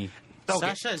tiny. Okay.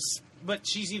 Sasha's But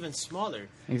she's even smaller.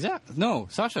 Exactly. No,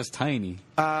 Sasha's tiny.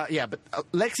 Yeah, but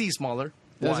Lexi's smaller.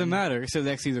 Doesn't One. matter. So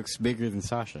Lexi looks bigger than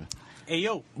Sasha.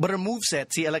 Ayo. But her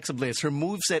moveset, see Alexa Bliss, her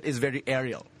moveset is very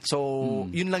aerial. So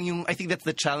yun lang yung, I think that's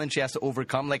the challenge she has to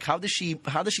overcome. Like how does she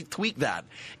tweak that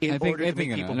in order to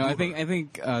make people move her? I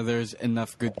think there's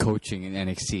enough good coaching in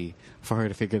NXT for her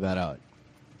to figure that out.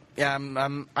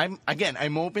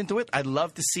 I'm open to it. I'd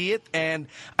love to see it, and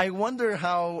I wonder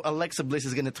how Alexa Bliss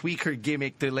is going to tweak her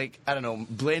gimmick to, like, I don't know,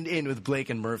 blend in with Blake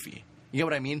and Murphy. You know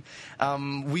what I mean?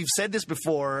 We've said this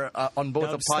before on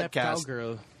both the Dubstep podcasts.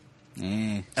 Cowgirl.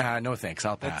 No thanks,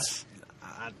 I'll pass.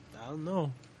 I don't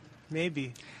know.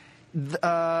 Maybe.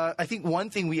 I think one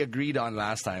thing we agreed on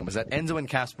last time was that Enzo and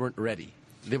Cass weren't ready.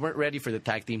 They weren't ready for the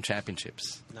tag team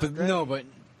championships. But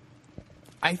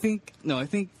I think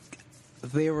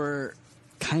they were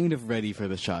kind of ready for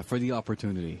the shot, for the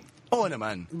opportunity. Oh,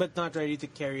 naman. But not ready to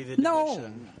carry the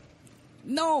division.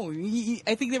 No,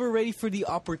 I think they were ready for the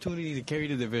opportunity to carry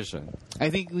the division. I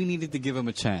think we needed to give them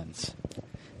a chance.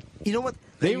 You know what?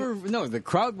 The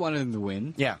crowd wanted them to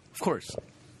win. Yeah, of course.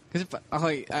 Because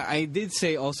I did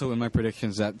say also in my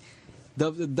predictions that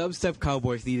the Dubstep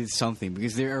Cowboys needed something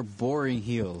because they are boring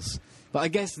heels. But I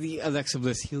guess the Alexa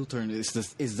Bliss heel turn is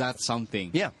that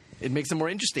something. Yeah, it makes them more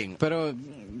interesting. But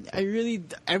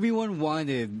everyone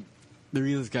wanted the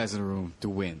realest guys in the room to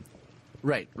win.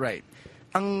 Right.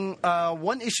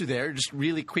 One issue there, just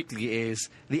really quickly, is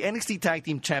the NXT Tag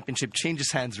Team Championship changes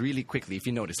hands really quickly, if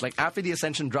you notice. Like, after the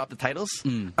Ascension dropped the titles,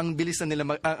 ang bilis ng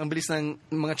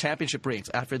mga championship reigns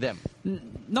after them.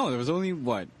 No, there was only,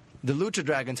 what? The Lucha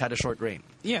Dragons had a short reign.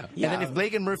 Yeah. And then if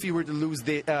Blake and Murphy were to lose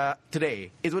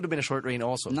today, it would have been a short reign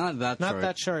also. Not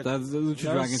that short. The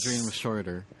Lucha Dragons reign was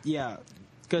shorter. Yeah.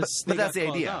 Because but that's the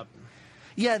idea. Up.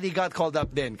 Yeah, they got called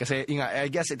up then. Kasi, I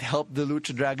guess it helped the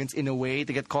Lucha Dragons in a way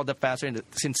to get called up faster. And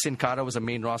since Sin Cara was a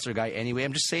main roster guy anyway,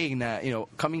 I'm just saying that,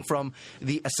 coming from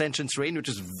the Ascension's reign, which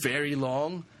is very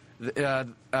long,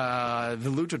 the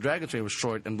Lucha Dragons reign was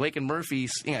short. And Blake and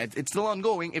Murphy's, it's still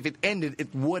ongoing. If it ended,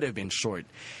 it would have been short.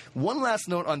 One last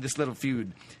note on this little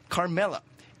feud. Carmella.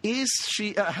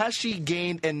 Has she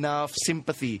gained enough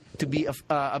sympathy to be a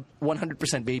 100%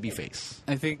 babyface?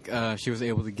 I think she was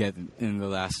able to get in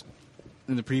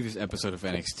the previous episode of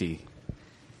NXT.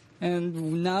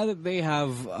 And now that they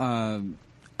have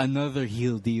another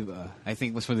heel diva, I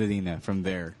think was Madalena from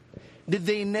there. Did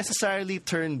they necessarily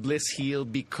turn Bliss heel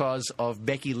because of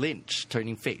Becky Lynch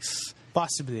turning face?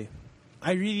 Possibly.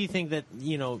 I really think that,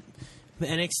 the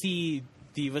NXT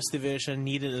Divas division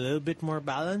needed a little bit more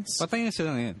balance. Patay na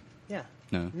sila ngayon. Yeah.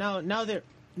 No. Now they're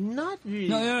not really.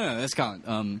 No. Let's count.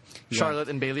 Charlotte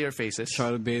and Bayley are faces.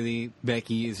 Charlotte, Bayley,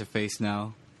 Becky is a face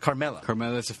now.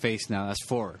 Carmella is a face now. That's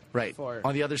 4. Right. 4.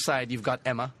 On the other side, you've got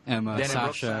Emma,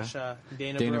 Sasha,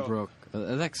 Dana Brooke,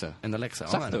 Alexa. and Alexa.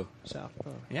 Sakto.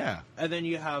 Yeah. And then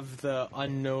you have the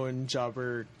unknown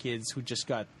jobber kids who just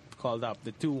got called up,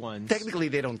 the 2 ones. Technically,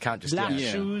 they don't count just Black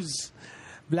yet. shoes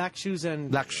and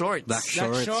Black shorts. Black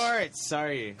shorts.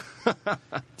 Sorry.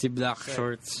 The black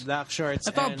shorts. Black shorts.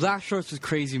 I thought black shorts was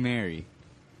Crazy Mary.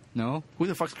 No? Who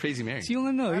the fuck's Crazy Mary? Si yung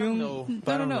ano, I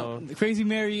don't know. Crazy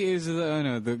Mary is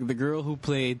the girl who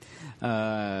played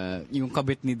yung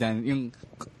kabit ni Dan, yung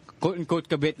quote-unquote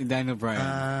kabit ni Daniel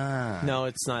Bryan. No,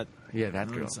 it's not. Yeah, that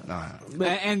girl.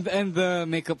 And the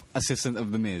makeup assistant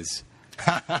of The Miz.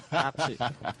 Actually,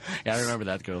 Yeah, I remember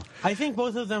that girl. I think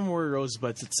both of them were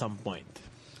rosebuds at some point.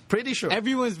 Pretty sure.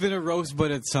 Everyone's been a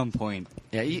rosebud at some point.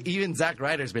 Yeah, even Zack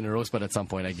Ryder's been a rosebud at some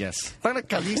point, I guess. Parang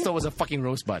Kalisto was a fucking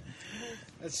rosebud.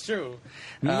 That's true.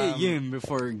 Mia Yim,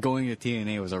 before going to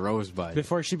TNA, was a rosebud.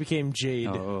 Before she became Jade.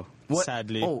 Oh. What?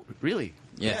 Sadly. Oh, really?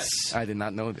 Yes. I did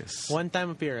not know this. One-time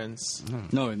appearance.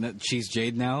 No, she's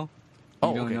Jade now. Oh,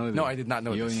 You don't okay. know No, this. I did not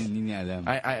know You this. hindi niya alam.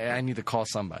 I need to call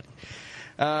somebody.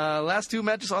 Last 2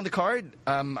 matches on the card.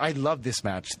 I love this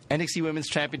match. NXT Women's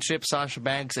Championship, Sasha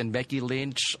Banks and Becky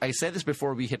Lynch. I said this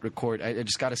before we hit record. I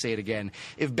just got to say it again.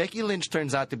 If Becky Lynch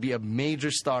turns out to be a major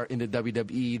star in the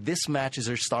WWE, this match is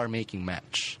her star-making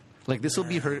match. Like, this will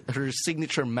be her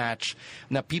signature match.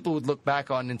 Now, people would look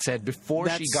back on and said, before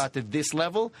she got to this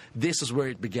level, this is where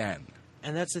it began.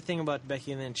 And that's the thing about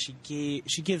Becky Lynch.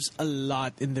 She gives a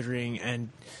lot in the ring, and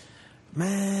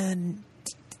man,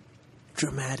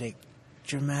 dramatic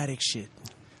shit.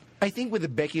 I think with the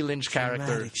Becky Lynch character,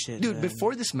 Dramatic shit, dude, man.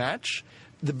 before this match,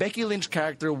 the Becky Lynch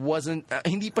character wasn't,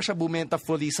 hindi pa siya bumenta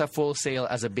fully sa full sale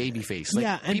as a babyface. Like,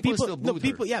 yeah, and people still booed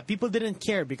her. people didn't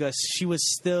care because she was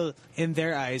still, in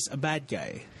their eyes, a bad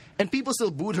guy. And people still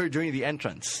booed her during the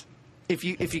entrance. If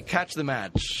you catch the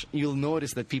match, you'll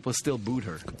notice that people still booed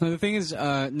her. No, the thing is,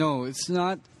 no, it's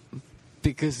not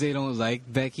because they don't like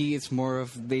Becky. It's more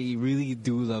of they really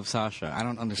do love Sasha. I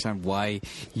don't understand why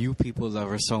you people love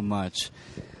her so much.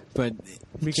 But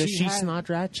Because she's not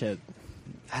Ratchet.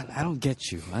 I don't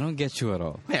get you. I don't get you at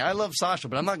all. Yeah, I love Sasha,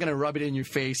 but I'm not going to rub it in your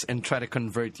face and try to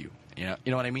convert you. You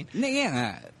know what I mean?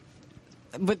 Yeah.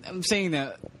 But I'm saying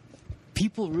that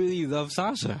people really love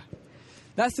Sasha.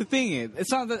 That's the thing.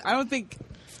 It's not that I don't think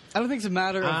it's a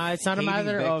matter of It's not a hating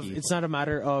matter of. Becky. It's not a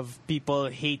matter of people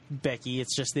hate Becky.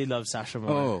 It's just they love Sasha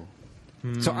more. Oh.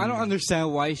 So I don't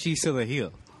understand why she's still a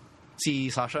heel. See,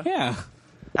 Sasha? Yeah.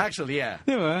 Actually, yeah.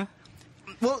 Yeah.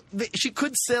 Well, she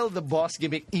could sell the boss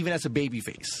gimmick even as a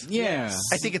babyface. Yeah.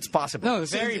 I think it's possible. No,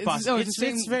 Very it's, possible. no,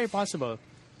 It's very possible.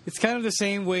 It's kind of the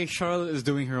same way Charlotte is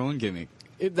doing her own gimmick.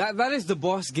 That is the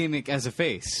boss gimmick as a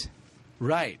face.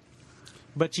 Right.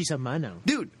 But she's a man now.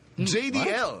 Dude,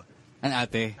 JDL. And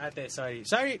Ate. Ate,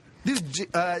 sorry. Dude,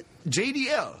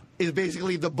 JDL is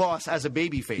basically the boss as a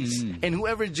babyface. And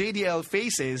whoever JDL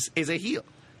faces is a heel.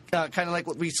 Kind of like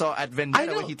what we saw at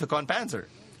Vendetta when he took on Panzer.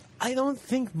 I don't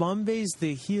think Bombay's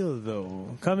the heel,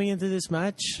 though. Coming into this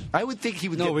match, I would think he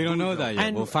would No, get we don't booed, know though. that yet.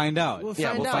 And We'll find out. we'll Yeah,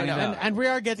 find we'll out. find out. And we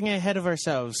are getting ahead of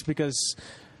ourselves because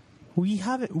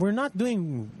we're not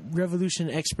doing Revolution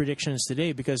X predictions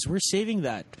today because we're saving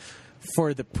that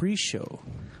for the pre-show.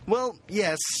 Well,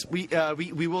 yes, we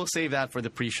will save that for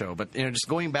the pre-show. But just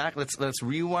going back, let's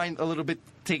rewind a little bit,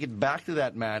 take it back to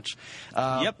that match.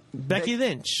 Becky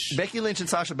Lynch. Becky Lynch and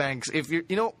Sasha Banks. If you're,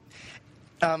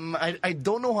 I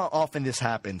don't know how often this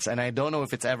happens, and I don't know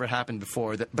if it's ever happened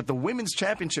before. But the women's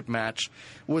championship match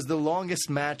was the longest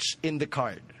match in the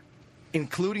card,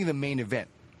 including the main event.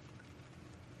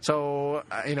 So,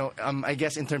 I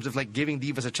guess in terms of like giving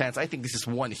divas a chance, I think this is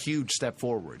one huge step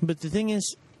forward. But the thing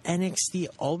is, NXT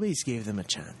always gave them a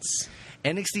chance.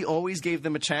 NXT always gave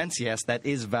them a chance. Yes, that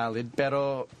is valid.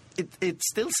 Pero it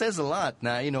still says a lot.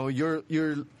 Now,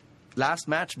 your last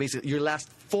match, basically, your last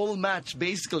full match,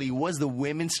 basically, was the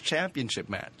women's championship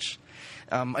match.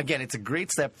 Again, it's a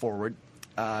great step forward.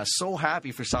 So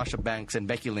happy for Sasha Banks and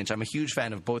Becky Lynch. I'm a huge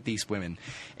fan of both these women.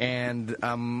 And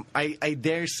I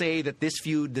dare say that this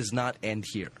feud does not end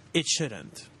here. It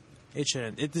shouldn't. It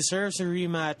shouldn't. It deserves a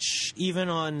rematch, even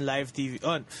on live TV.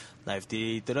 On live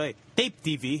TV, tuloy. Tape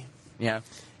TV. Yeah.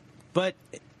 But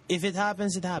if it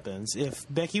happens, it happens. If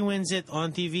Becky wins it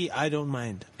on TV, I don't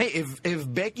mind. Hey,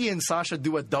 if Becky and Sasha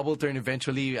do a double turn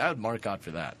eventually, I would mark out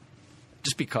for that.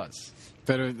 Just because.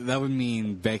 Pero that would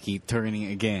mean Becky turning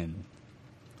again.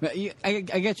 I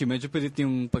get you. Medyo pilit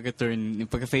yung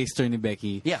pagka-face turn ni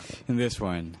Becky in this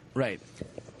one. Right.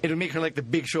 It'll make her like the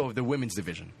big show of the women's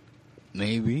division.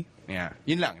 Maybe. Yeah.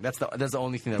 Yun lang. That's the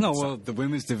only thing that No, would suck. well, the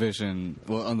women's division,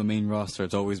 on the main roster,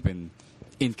 it's always been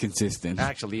inconsistent.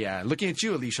 Actually, yeah. Looking at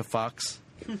you, Alicia Fox.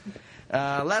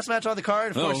 Last match on the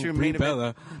card, of course, your main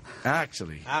event.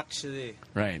 Actually.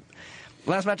 Right.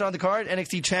 Last match on the card,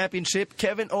 NXT Championship.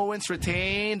 Kevin Owens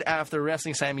retained after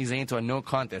wrestling Sami Zayn to a no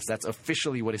contest. That's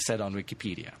officially what is said on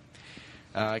Wikipedia.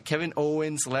 Kevin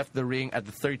Owens left the ring at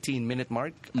the 13-minute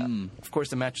mark. Of course,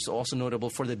 the match is also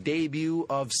notable for the debut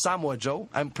of Samoa Joe.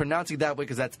 I'm pronouncing that way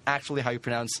because that's actually how you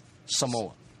pronounce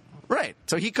Samoa. Right.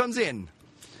 So he comes in.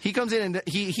 And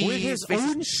he with his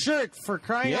own shirt, for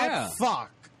crying out fuck.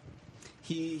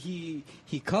 He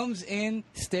comes in,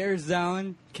 stares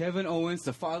down Kevin Owens,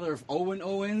 the father of Owen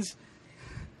Owens.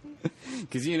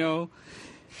 Because,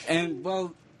 and,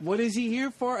 well, what is he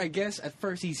here for? I guess at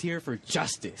first he's here for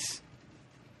justice.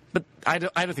 But I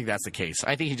don't think that's the case.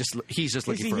 I think he's just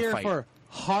looking for a fight. Is he here for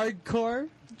hardcore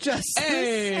justice?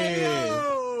 Hey!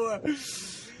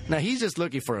 Now, he's just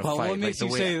looking for a fight. What makes you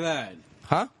say that?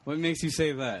 Huh? What makes you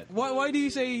say that? Why do you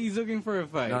say he's looking for a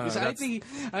fight? No, I think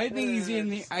he's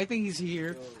in. I think he's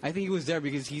here. I think he was there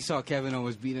because he saw Kevin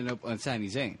Owens beating up on Sami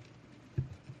Zayn.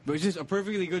 But it's just a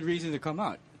perfectly good reason to come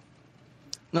out.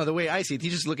 No, the way I see it,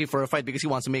 he's just looking for a fight because he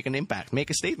wants to make an impact, make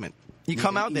a statement. You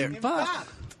come out there,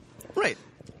 right?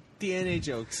 TNA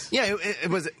jokes. Yeah, it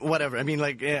was whatever. I mean,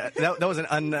 like that was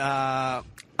an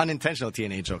unintentional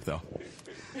TNA joke, though.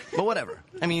 But whatever.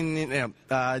 I mean,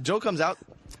 Joe comes out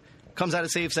to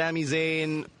save Sami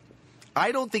Zayn.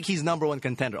 I don't think he's number one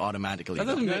contender automatically.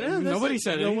 Nobody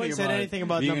said anything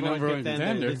about number one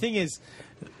contender.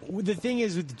 The thing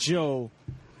is with Joe.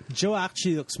 Joe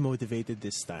actually looks motivated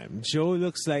this time. Joe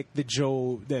looks like the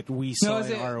Joe that we saw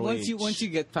in ROH. Once you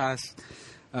get past,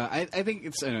 I think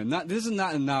it's this is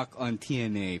not a knock on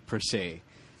TNA per se,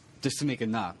 just to make a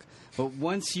knock. But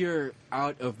once you're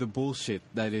out of the bullshit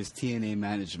that is TNA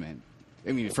management,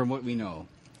 I mean, from what we know,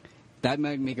 that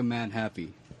might make a man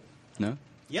happy. No?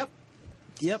 Yep.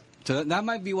 So that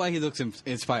might be why he looks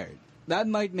inspired. That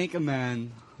might make a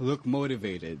man look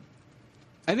motivated.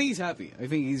 I think he's happy. I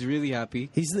think he's really happy.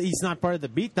 He's not part of the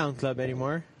Beatdown Club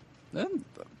anymore.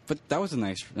 But that was a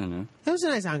nice, I don't know. That was a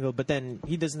nice angle, but then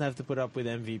he doesn't have to put up with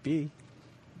MVP.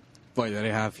 Boy, do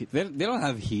they have heat. They don't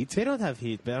have heat. They don't have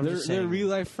heat, but I'm just saying. They're real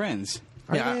life friends.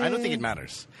 Yeah, they? I don't think it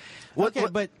matters.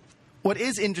 But What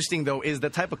is interesting, though, is the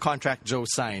type of contract Joe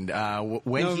signed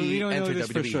when he we don't entered know this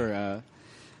WWE. for sure.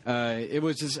 It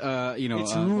was just, It's one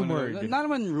of rumored. the- not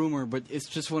even rumor, but it's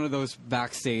just one of those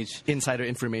backstage, Insider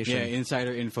information.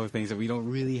 insider info things that we don't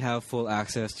really have full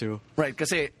access to. Right, because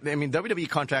WWE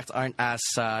contracts aren't as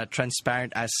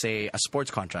transparent as, say, a sports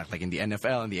contract, like in the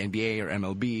NFL and the NBA or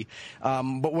MLB.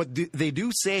 But what they do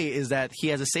say is that he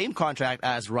has the same contract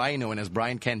as Rhino and as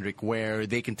Brian Kendrick, where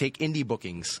they can take indie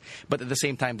bookings, but at the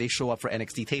same time they show up for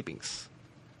NXT tapings.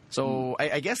 So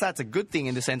I guess that's a good thing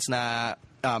in the sense that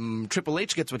Triple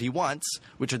H gets what he wants,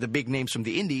 which are the big names from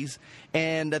the indies,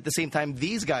 and at the same time,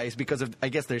 these guys, because of, I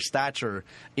guess, their stature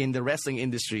in the wrestling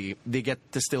industry, they get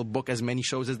to still book as many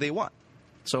shows as they want.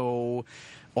 So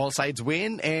all sides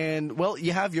win, and, well,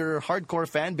 you have your hardcore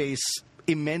fan base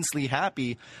immensely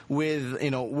happy with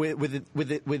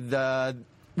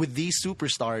these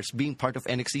superstars being part of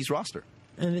NXT's roster.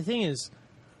 And the thing is,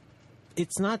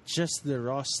 it's not just the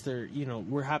roster.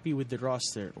 We're happy with the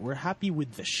roster. We're happy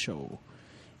with the show.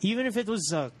 Even if it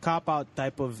was a cop-out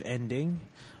type of ending,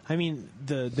 I mean,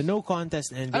 the no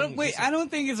contest ending. I don't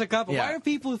think it's a cop out. Yeah. Why are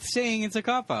people saying it's a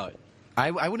cop out?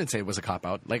 I wouldn't say it was a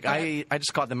cop-out. Like, I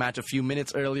just caught the match a few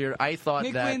minutes earlier. I thought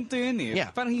May that... kwento yun eh.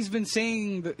 Yeah. Parang he's been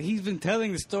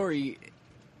telling the story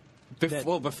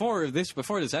before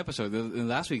this episode, in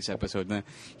last week's episode, na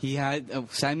he had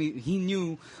Sammy. He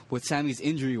knew what Sammy's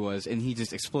injury was, and he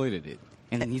just exploited it.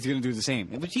 And he's going to do the same,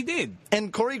 which he did.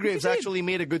 And Corey Graves actually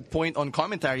made a good point on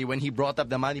commentary when he brought up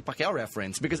the Manny Pacquiao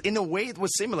reference, because in a way it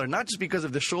was similar, not just because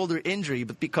of the shoulder injury,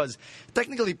 but because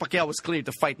technically Pacquiao was cleared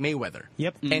to fight Mayweather.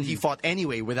 Yep. And he fought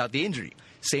anyway without the injury.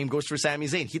 Same goes for Sami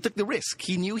Zayn. He took the risk.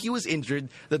 He knew he was injured.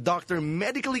 The doctor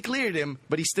medically cleared him,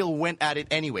 but he still went at it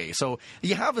anyway. So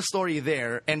you have a story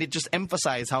there, and it just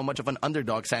emphasized how much of an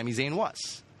underdog Sami Zayn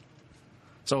was.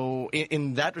 So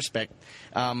in that respect,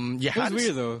 you had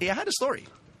weird, though. You had a story.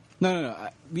 No.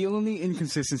 The only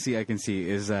inconsistency I can see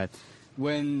is that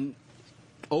when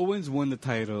Owens won the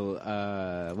title,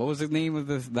 what was the name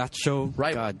of that show?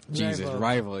 Rival. God, Jesus,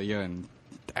 Rival. Yun.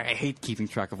 I hate keeping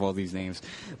track of all these names.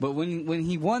 But when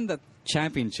he won the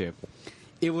championship,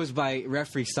 it was by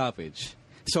referee stoppage.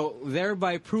 So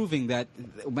thereby proving that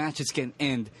matches can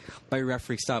end by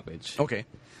referee stoppage. Okay.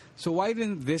 So why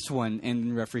didn't this one end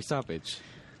in referee stoppage?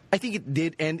 I think it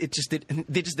did, and they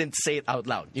just didn't say it out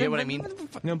loud. You know what I mean?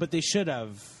 No, but they should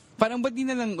have. Parang ba't di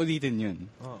na lang ulitin yun?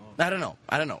 I don't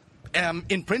know.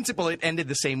 In principle, it ended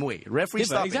the same way. Referee Yeah,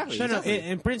 but stoppage. exactly. No,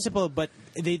 in principle, but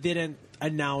they didn't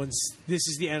announce this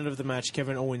is the end of the match.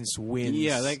 Kevin Owens wins.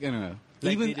 Yeah, like, I don't know.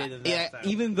 Like they did in that time.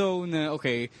 Even though,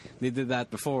 okay, they did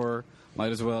that before,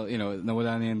 might as well,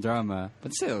 nawala na yung drama.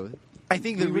 But still, I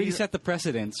think they the really reason. set the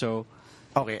precedent, so...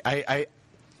 Okay,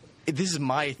 this is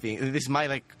my thing. This is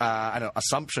my I don't know,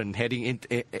 assumption heading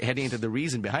into the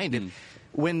reason behind it.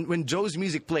 When Joe's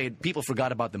music played, people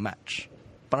forgot about the match.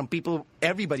 But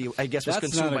everybody, I guess, was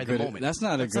consumed by the moment. That's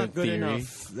not That's a not good good theory.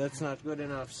 enough. That's not good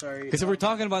enough. Sorry. Because we're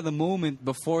talking about the moment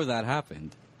before that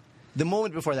happened. The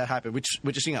moment before that happened, which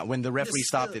is when the referee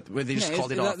stopped it, when they just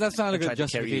called it off. That's not a and good tried to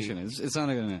carry- justification. It's not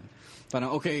a good... But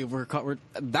okay,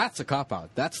 that's a cop-out.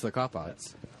 That's the cop-out.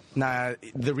 Nah,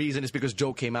 the reason is because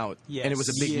Joe came out, Yes. and it was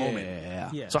a big Yeah.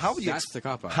 moment. Yes. So how would you? That's the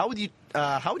cop-out. How would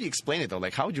you explain it though?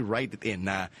 Like, how would you write it in?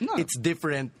 No. It's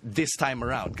different this time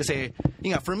around. Because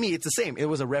for me, it's the same. It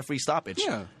was a referee stoppage.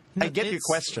 Yeah. I No, get your it's-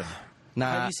 question. How do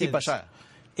Nah, you say iba this? siya.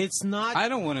 It's not. I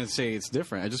don't want to say it's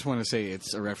different. I just want to say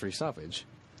it's a referee stoppage.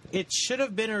 It should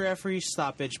have been a referee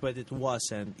stoppage, but it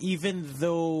wasn't. Even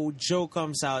though Joe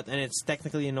comes out and it's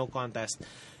technically a no contest,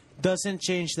 doesn't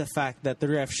change the fact that the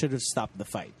ref should have stopped the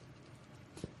fight.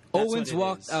 That's Owens what it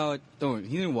walked is. out. No,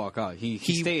 he didn't walk out. He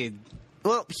stayed,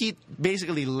 Well, he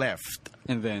basically left,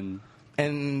 and then...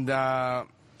 and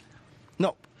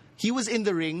no, he was in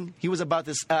the ring. He was about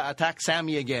to attack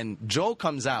Sammy again. Joe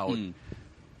comes out.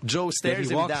 Joe stares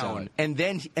he him walks down, out. and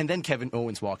then Kevin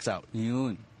Owens walks out.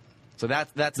 Yun. So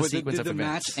that's the But sequence did of the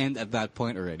events. match end at that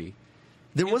point already?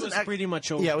 There It wasn't was pretty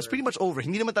much Yeah, it over. was pretty much over.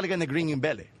 Hindi naman talaga nag-ring yung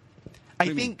bell. I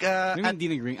think What at, do you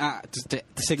mean, to to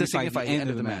signify signify the end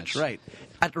of the match. right?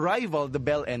 At Rival, the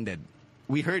bell ended.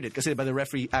 We heard it because the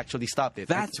referee actually stopped it.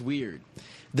 That's weird.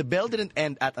 The bell didn't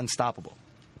end at Unstoppable.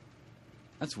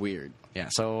 That's weird. Yeah,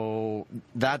 so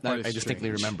that part is I distinctly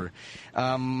strange.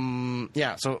 remember.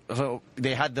 Yeah, so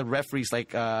they had the referees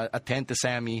like attend to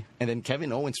Sammy, and then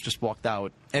Kevin Owens just walked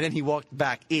out, and then he walked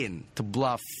back in to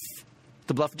bluff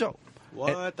Joe.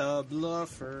 What a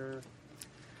bluffer.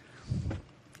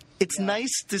 It's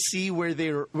nice to see where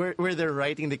they're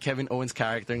writing the Kevin Owens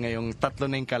character ngayong tatlo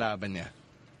na yung kalaban niya.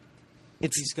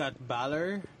 He's got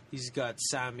Balor, he's got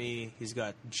Sammy, he's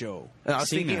got Joe. I was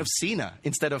thinking Cena. of Cena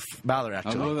instead of Balor,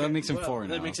 actually. Well, that makes him four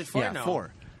now. That makes it four yeah, now.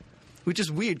 4. Which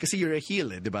is weird because you're a heel,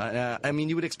 diba? I mean,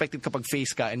 you would expect it kapag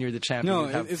face ka and you're the champion, No,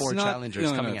 you'd have it's 4 not,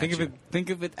 challengers coming think at of you.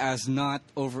 Think of it as not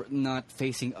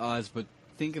facing odds, but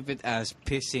think of it as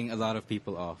pissing a lot of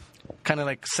people off. Kind of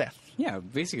like Seth. Yeah,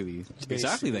 basically.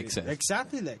 Exactly like Seth.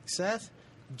 Exactly like Seth,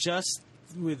 just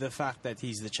with the fact that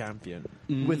he's the champion.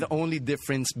 With the only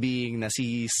difference being that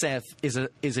si Seth is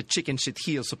a chicken shit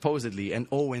heel supposedly, and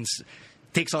Owens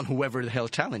takes on whoever the hell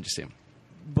challenges him.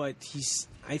 But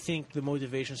I think the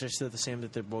motivations are still the same,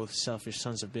 that they're both selfish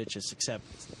sons of bitches, except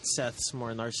Seth's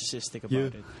more narcissistic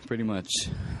about it. Pretty much.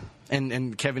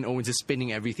 And Kevin Owens is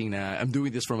spinning everything now. I'm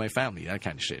doing this for my family, that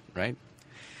kind of shit, right?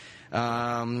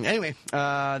 Anyway,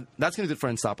 that's going to do it for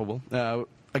Unstoppable.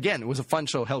 Again, it was a fun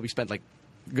show. Hell, we spent like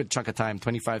a good chunk of time,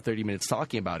 25, 30 minutes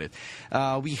talking about it.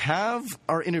 We have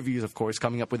our interviews, of course,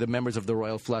 coming up with the members of the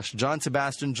Royal Flush. John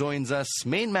Sebastian joins us.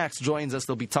 Main Max joins us.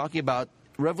 They'll be talking about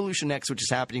Revolution X, which is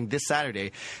happening this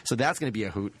Saturday. So that's going to be a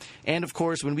hoot. And, of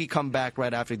course, when we come back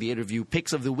right after the interview,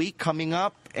 picks of the week coming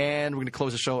up, and we're going to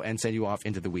close the show and send you off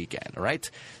into the weekend. All right?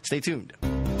 Stay tuned.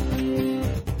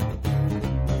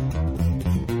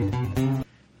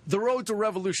 The road to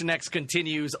Revolution X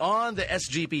continues on the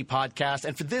SGP podcast.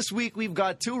 And for this week, we've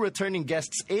got 2 returning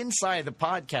guests inside the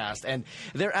podcast. And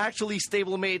they're actually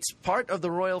stablemates, part of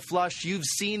the Royal Flush. You've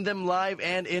seen them live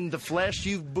and in the flesh.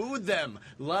 You've booed them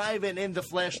live and in the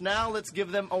flesh. Now let's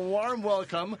give them a warm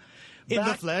welcome. In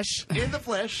the flesh. In the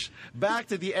flesh. Back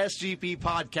to the SGP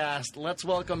podcast. Let's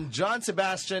welcome John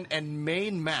Sebastian and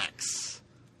Main Max.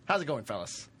 How's it going,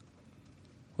 fellas?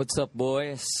 What's up,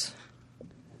 boys?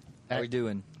 How we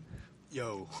doing?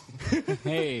 Yo.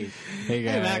 Hey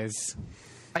guys.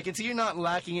 I can see you're not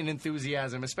lacking in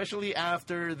enthusiasm, especially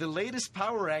after the latest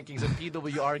power rankings of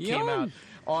PWR came out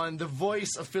on the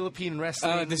voice of Philippine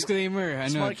wrestling. Disclaimer, I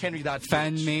know.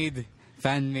 SmartHenry.ph.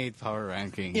 Fan-made power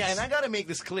rankings. Yeah, and I gotta make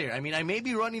this clear. I mean, I may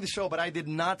be running the show, but I did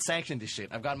not sanction this shit.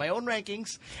 I've got my own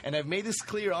rankings, and I've made this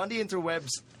clear on the interwebs.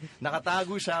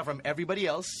 Nakatago siya from everybody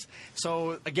else.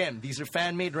 So, again, these are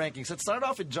fan-made rankings. Let's start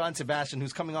off with John Sebastian,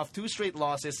 who's coming off 2 straight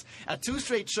losses at 2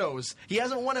 straight shows. He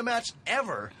hasn't won a match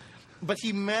ever, but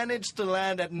he managed to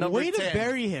land at number 10. Way to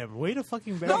bury him. Way to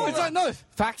fucking bury No, him. it's not. No,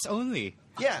 facts only.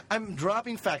 Yeah, I'm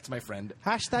dropping facts, my friend.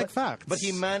 Hashtag facts. But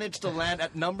he managed to land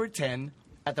at number 10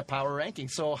 at the power ranking.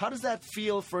 So how does that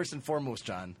feel first and foremost,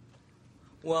 John?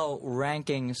 Well,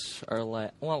 rankings are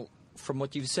like, from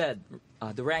what you've said,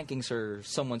 the rankings are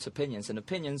someone's opinions, and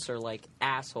opinions are like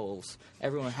assholes.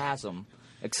 Everyone has them,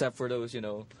 except for those,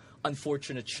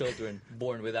 unfortunate children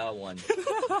born without one.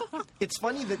 It's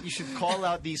funny that you should call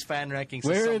out these fan rankings.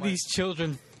 Where are these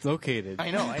children located?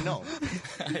 I know.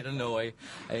 I don't know.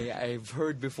 I've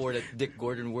heard before that Dick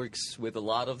Gordon works with a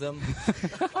lot of them.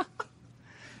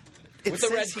 With the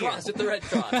Red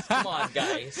Cross. Come on,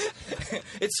 guys.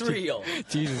 It's real.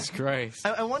 Jesus Christ.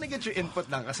 I want to get your input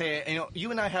now, kasi you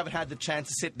and I haven't had the chance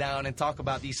to sit down and talk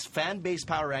about these fan-based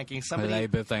power rankings.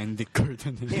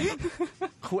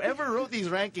 Whoever wrote these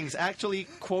rankings actually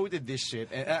quoted this shit.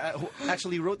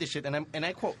 Actually wrote this shit, and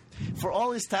I quote: "For all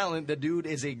his talent, the dude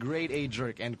is a grade A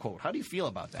jerk." End quote. How do you feel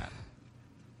about that?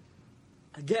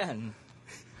 Again,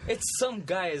 it's some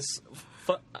guy's.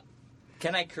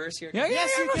 Can I curse here? Yeah,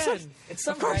 yes, you can. It's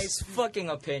some guy's fucking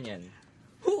opinion.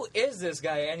 Who is this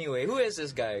guy anyway? Who is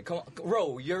this guy? Come on,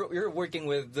 Ro, you're working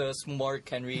with the Smart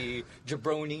Henry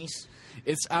jabronis.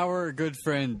 It's our good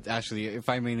friend, actually, if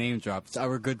I may name drop, it's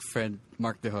our good friend,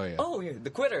 Mark De Hoya. Oh, yeah, the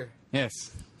quitter. Yes.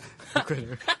 The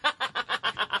quitter.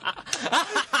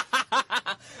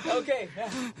 Okay, yeah.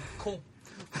 Cool,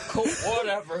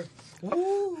 whatever.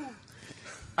 Woo.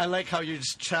 I like how you're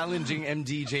just challenging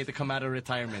MDJ to come out of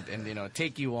retirement and,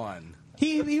 take you on.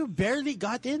 He barely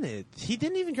got in it. He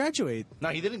didn't even graduate. No,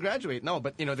 he didn't graduate. No,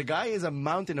 but, the guy is a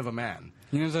mountain of a man.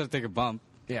 He knows how to take a bump.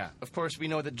 Yeah. Of course, we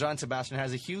know that John Sebastian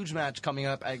has a huge match coming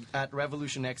up at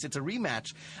Revolution X. It's a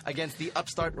rematch against the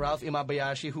upstart Ralph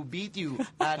Imabayashi, who beat you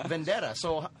at Vendetta.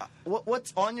 So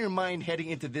what's on your mind heading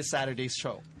into this Saturday's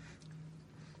show?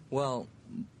 Well,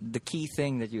 the key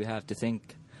thing that you have to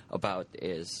think about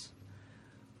is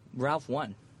Ralph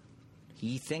won.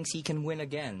 He thinks he can win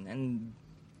again. And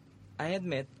I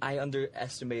admit, I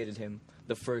underestimated him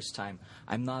the first time.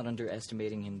 I'm not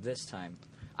underestimating him this time.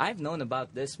 I've known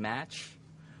about this match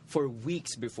for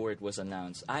weeks before it was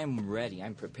announced. I'm ready.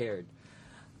 I'm prepared.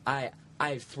 I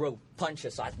throw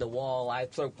punches at the wall. I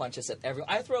throw punches at everyone.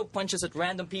 I throw punches at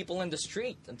random people in the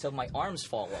street until my arms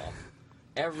fall off.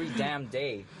 Every damn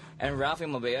day. And Ralphie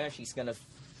Mabayashi's gonna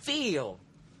feel.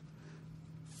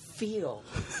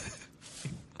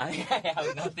 I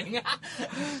have nothing.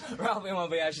 Ralphie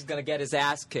Mabayashi's gonna get his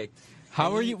ass kicked.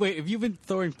 How are you? Wait, if you've been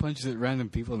throwing punches at random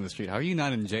people in the street, how are you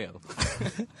not in jail?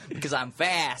 Because I'm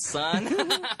fast, son.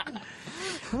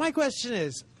 My question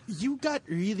is, you got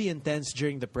really intense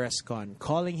during the press con,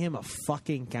 calling him a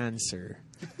fucking cancer.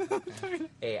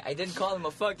 Hey, I didn't call him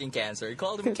a fucking cancer. I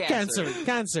called him cancer.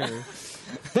 Cancer.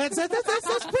 That's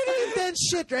pretty intense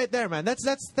shit right there, man. That's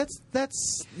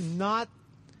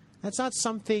not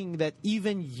something that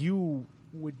even you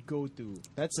would go to.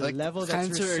 That's a level that's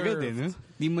cancer reserved. agad, no?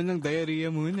 Di man lang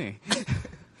diarrhea muna eh.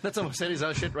 That's some serious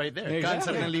shit right there.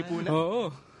 Exactly. Cancer ng lipunan.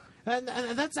 Oo. And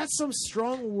that's some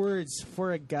strong words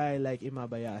for a guy like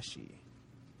Imabayashi.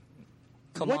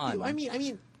 Come on. I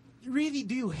mean, really,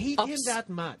 do you hate him that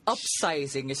much?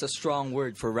 Upsizing is a strong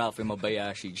word for Ralphie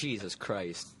Mabayashi. Jesus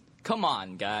Christ. Come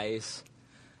on, guys.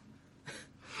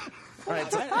 All right,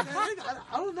 I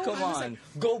don't know. Come on.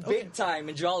 Go big time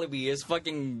in Jollibee is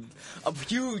fucking a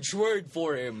huge word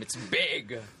for him. It's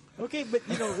big. Okay, but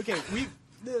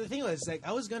the thing was, like,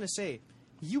 I was gonna say,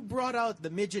 you brought out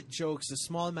the midget jokes, the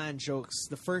small man jokes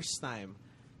the first time,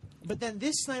 but then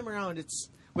this time around, it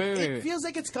feels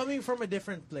like it's coming from a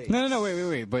different place. No,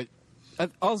 wait. But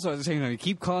also at the same time, you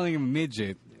keep calling him a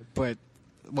midget, but,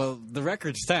 well, the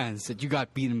record stands that you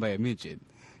got beaten by a midget.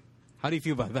 How do you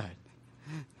feel about that?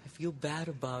 I feel bad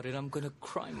about it. I'm gonna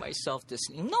cry myself to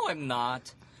sleep. No, I'm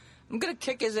not. I'm gonna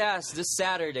kick his ass this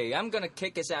Saturday. I'm gonna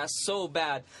kick his ass so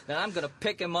bad that I'm gonna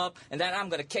pick him up and then I'm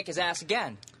gonna kick his ass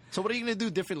again. So what are you going to do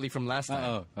differently from last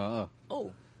time? Oh.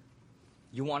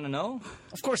 You want to know?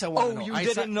 Of course I want to know. You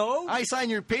didn't know? I sign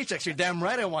your paychecks. You're damn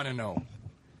right I want to know.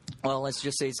 Well, let's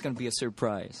just say it's going to be a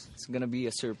surprise. It's going to be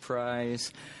a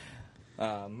surprise.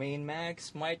 Main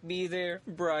Max might be there.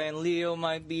 Brian Leo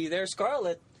might be there.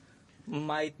 Scarlett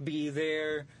might be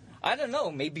there. I don't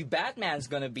know. Maybe Batman's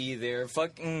going to be there.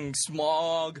 Fucking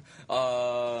Smog.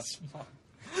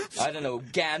 I don't know,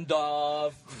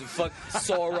 Gandalf,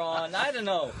 Sauron, I don't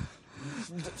know.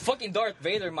 Fucking Darth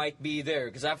Vader might be there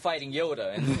because I'm fighting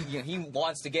Yoda and he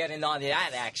wants to get in on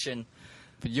that action.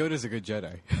 But Yoda's a good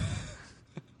Jedi.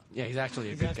 Yeah, he's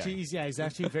actually a good guy. He's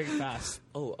actually very fast.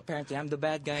 Oh, apparently I'm the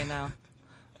bad guy now.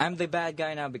 I'm the bad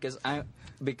guy now because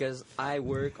I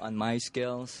work on my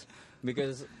skills,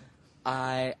 because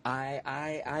I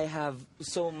have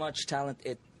so much talent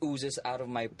it oozes out of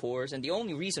my pores, and the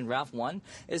only reason Ralph won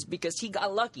is because he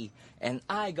got lucky and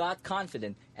I got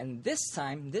confident. And this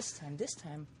time I'm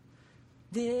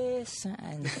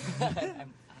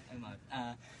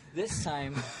out. This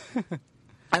time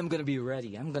I'm gonna be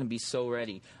ready. I'm gonna be so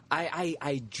ready.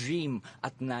 I dream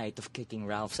at night of kicking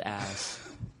Ralph's ass.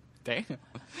 Damn.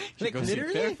 Like,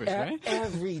 literally? Right?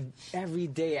 Every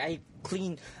day I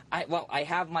clean. I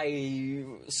have my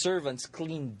servants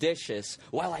clean dishes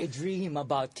while I dream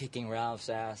about kicking Ralph's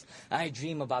ass. I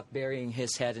dream about burying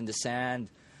his head in the sand.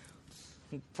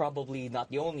 Probably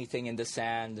not the only thing in the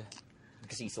sand,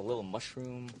 because he's a little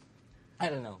mushroom. I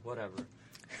don't know. Whatever.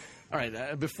 All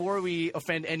right, before we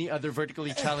offend any other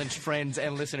vertically challenged friends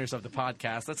and listeners of the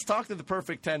podcast, let's talk to the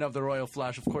perfect 10 of the Royal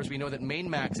Flush. Of course, we know that Main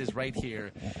Max is right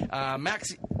here.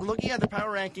 Max, looking at the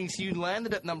power rankings, you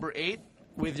landed at number 8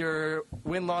 with your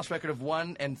win-loss record of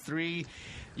 1-3.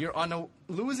 You're on a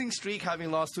losing streak, having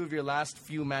lost 2 of your last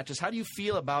few matches. How do you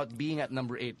feel about being at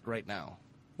number 8 right now?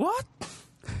 What?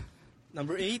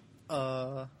 Number 8,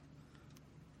 halos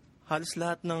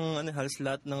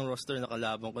lahat ng roster na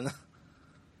kalaban ko na.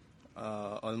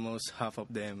 Almost half of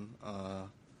them.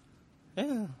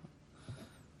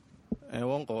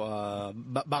 Ewan ko,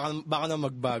 baka na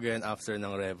magbago yan after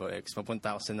ng Revo X.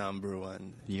 Papunta ako sa number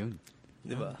 1. Yun.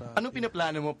 Diba? Ano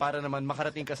pinaplano mo para naman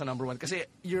makarating ka sa number 1? Kasi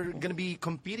you're gonna be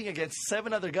competing against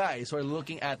 7 other guys who are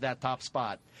looking at that top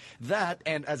spot. That,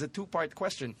 and as a 2-part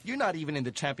question, you're not even in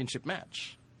the championship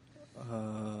match.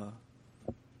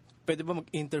 Pwede ba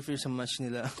mag-interfere sa match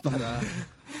nila?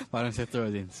 Parang Seth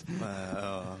Rollins.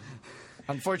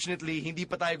 Unfortunately, hindi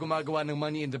pa tayo gumagawa ng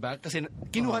Money in the Bank kasi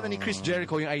kinuha na ni Chris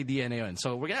Jericho yung idea na yun.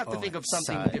 So we're gonna have to think of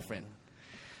something different.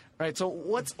 Right, so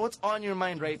what's on your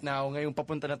mind right now ngayong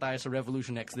papunta na tayo sa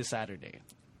Revolution X this Saturday?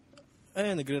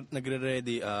 Ayun,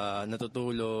 nagre-ready,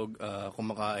 natutulog,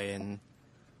 kumakain,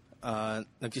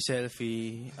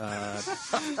 nagsi-selfie.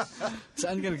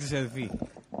 Saan ka nagsi-selfie?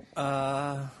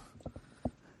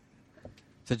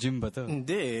 Sa gym ba to?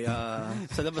 Hindi,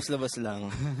 sa labas-labas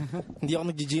lang. Hindi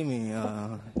ako nag-gym eh.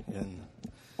 Yan.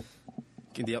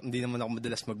 Hindi naman ako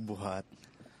madalas magbuhat.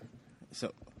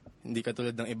 So, hindi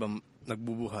katulad ng ibang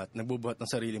nagbubuhat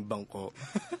ng sariling bangko.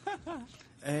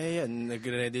 Yan,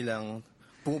 nagre-ready lang.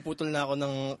 Pumuputol na ako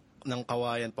ng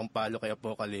kawayan pampalo kay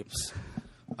Apocalypse.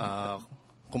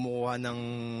 Kumukuha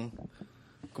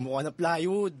ng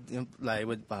plywood. Yung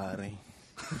plywood, pare.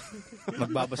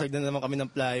 Magbabasag na naman kami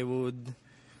ng plywood.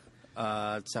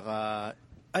 At saka,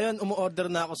 ayun,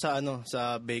 umu-order na ako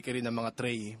sa bakery ng mga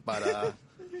tray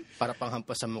para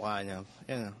panghampas sa mukha niya.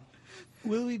 Yan.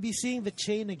 Will we be seeing the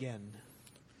chain again?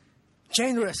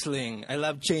 Chain wrestling. I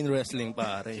love chain wrestling,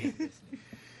 pare.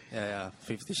 Yeah,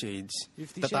 50 Shades.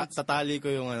 50 Shades. Tatali ko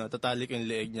yung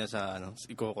leeg niya sa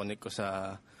iko-connect ko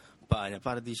sa paa niya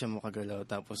para di siya makagalaw.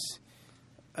 Tapos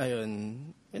ayun,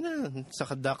 yun na,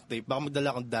 saka duct tape. Baka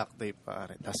magdala akong duct tape,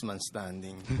 pare. Last man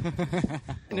standing.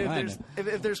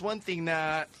 If there's one thing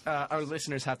na our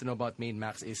listeners have to know about Main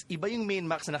Max is, iba yung Main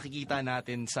Max na nakikita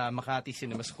natin sa Makati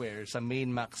Cinema Square, sa Main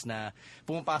Max na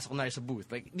pumapasok na sa booth.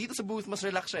 Like, dito sa booth, mas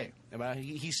relax siya eh. Diba?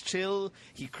 He's chill,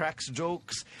 he cracks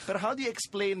jokes. Pero how do you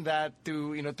explain that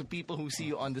to people who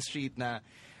see you on the street na,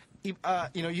 you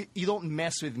don't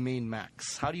mess with Main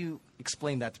Max? How do you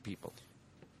explain that to people?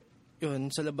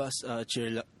 Yun, sa labas,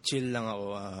 chill lang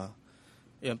ako.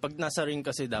 Yun, pag nasa ring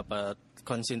kasi dapat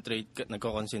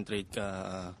nagko-concentrate ka.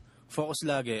 Focus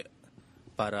lagi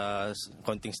para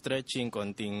konting stretching,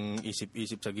 konting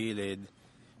isip-isip sa gilid.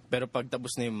 Pero pag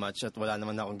tapos na yung match at wala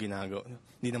naman akong ginagawa,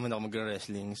 hindi naman ako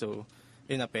magre-wrestling. So,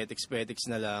 yun na, petiks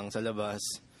na lang sa labas.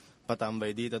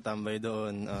 Patambay dito, tambay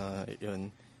doon. Yun,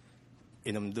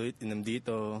 inom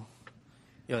dito.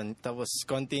 Yun, tapos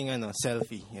konting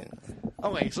selfie. Yun.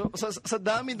 Okay, so sa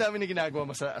dami-dami na ginagawa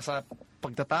mo sa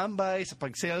pagtatambay, sa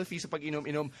pag-selfie, sa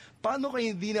pag-inom-inom, paano kayo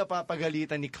hindi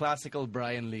napapagalitan ni Classical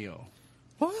Brian Leo?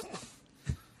 What?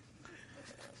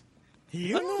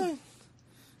 Here?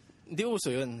 Hindi uso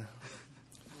yun.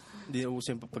 Hindi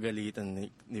uso yung papagalitan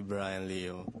ni Brian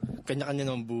Leo. Kanya-kanya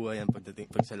naman buhay yan pag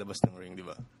sa labas ng ring, di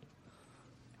ba?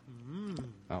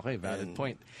 Okay, valid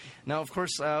point. Now, of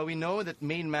course, we know that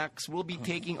Main Max will be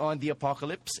taking on the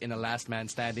Apocalypse in a last man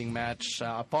standing match.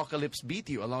 Apocalypse beat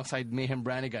you alongside Mayhem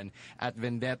Branigan at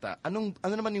Vendetta. Ano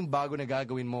naman yung bago na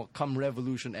gagawin mo come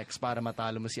Revolution X para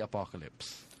matalo mo si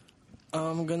Apocalypse?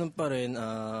 Ganun pa rin.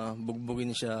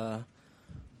 Bugbugin siya.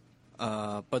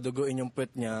 Paduguin yung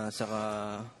puwet niya, saka...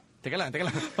 Teka lang.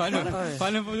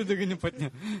 Paano padudugin yung puwet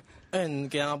niya?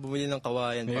 Ayun, kaya nga bumili ng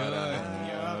kawayan para...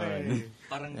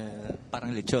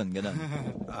 Parang lechon, gano'n.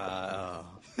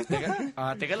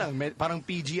 Teka lang, parang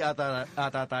PG ata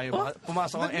tayo.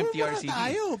 Pumasok ang MTRCB.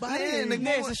 Tayo, bakit?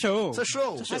 Sa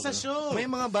show. Sa show. May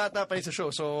mga bata pa sa show.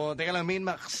 So, teka lang, Main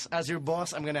Max, as your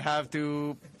boss, I'm gonna have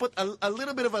to put a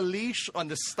little bit of a leash on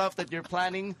the stuff that you're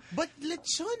planning. But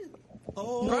lechon...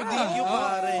 Oh, you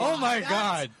pare. Oh my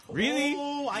God! Really?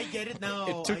 Oh, I get it now.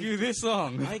 It took you this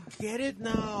long. I get it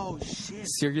now. Shit.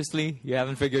 Seriously? You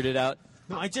haven't figured it out?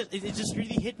 No, it just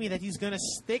really hit me that he's gonna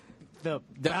stick the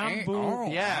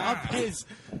bamboo up his...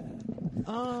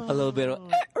 A little bit of...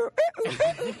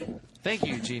 Thank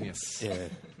you, genius. Yeah.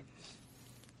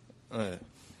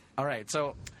 All right,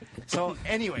 so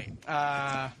anyway,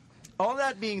 all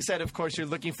that being said, of course, you're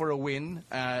looking for a win.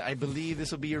 I believe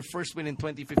this will be your first win in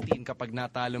 2015 kapag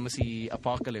natalo mo si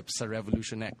Apocalypse sa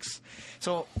Revolution X.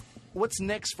 So, what's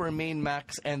next for Main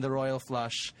Max and the Royal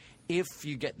Flush if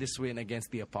you get this win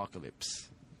against the Apocalypse?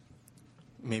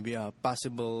 Maybe a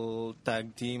possible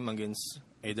tag team against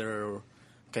either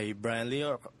kay Brian Lee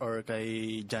or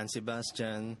kay John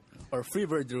Sebastian or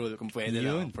Freebird Rule kung pwede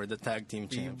lang for the tag team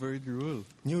champ. Freebird Rule.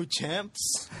 New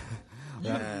champs?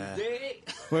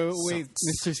 Wait,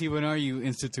 Mr. C, when are you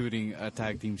instituting a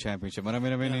tag team championship?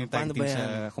 Marami naman yung tag team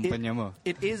sa kumpanya mo.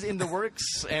 It is in the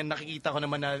works, and nakikita ko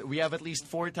naman na we have at least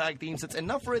 4 tag teams. That's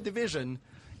enough for a division,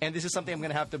 and this is something I'm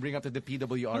going to have to bring up to the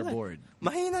PWR board.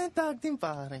 Mahina yung tag team,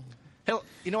 pare. Hell,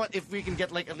 you know what? If we can get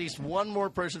like at least one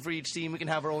more person for each team, we can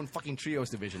have our own fucking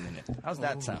trios division in it. How's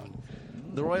that sound?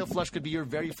 The Royal Flush could be your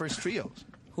very first trios.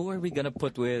 Who are we gonna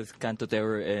put with Canto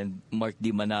Terror and Mark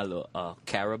Di Manalo?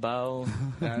 Carabao,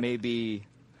 maybe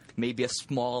a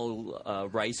small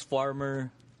rice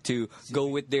farmer to go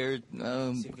with their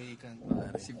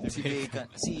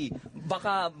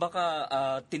baka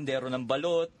tindero ng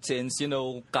balot since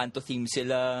Canto theme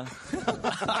sila.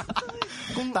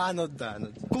 Kung tanod.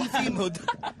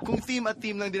 Kung theme at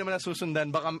team lang din naman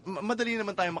nasusundan, baka madali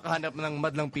naman tayo makahanap ng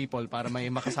madlang people para may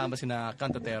makasama sina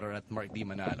Canto Terror at Mark Di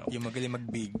Manalo. Yung magaling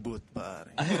mag-big boot,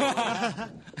 pare.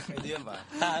 Hindi yan ba?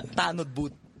 Tanod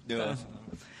boot. Di ba?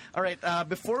 All right,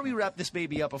 before we wrap this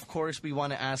baby up, of course, we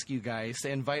want to ask you guys to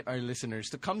invite our listeners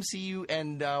to come see you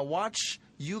and watch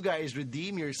you guys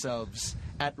redeem yourselves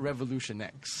at Revolution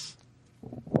X.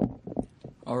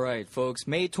 All right, folks.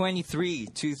 May 23,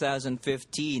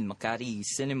 2015, Makati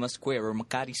Cinema Square, or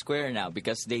Makati Square now,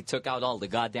 because they took out all the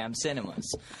goddamn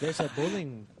cinemas. There's a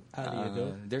bowling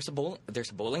alley, There's a bowling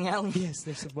alley? Yes,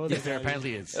 there's a bowling Yes, there alley.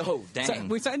 apparently is. Oh, dang.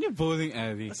 Wait, saan yung bowling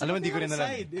alley? It's on the other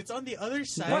side. It's on the other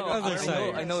side. What other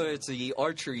side? I know it's the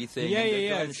archery thing. Yeah, and the yeah,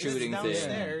 yeah. gun It's shooting thing.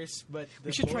 downstairs, but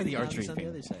We should try the bowling archery alley's on thing.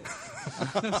 the other side.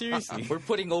 No, seriously. We're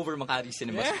putting over Makati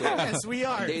Cinema Square. Yes, we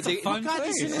are. They- they- fun Makati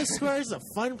place. Cinema Square is a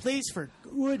fun place for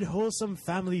good, wholesome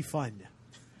family fun.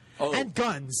 Oh, And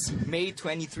guns. May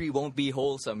 23 won't be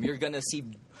wholesome. You're gonna see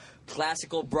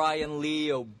classical Brian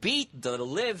Leo beat the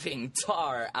living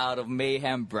tar out of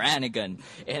Mayhem Brannigan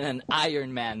in an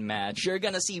Iron Man match. You're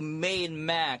gonna see Main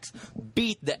Max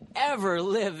beat the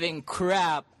ever-living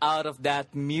crap out of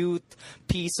that mute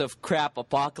piece of crap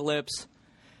Apocalypse.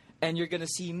 And you're gonna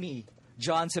see me,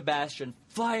 John Sebastian,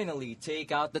 finally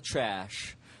take out the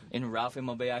trash in Ralphie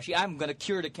Mabayashi. I'm gonna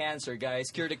cure the cancer, guys.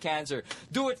 Cure the cancer.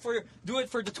 Do it for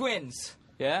the twins.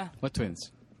 Yeah? What twins?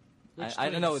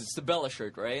 I don't know. It's the Bella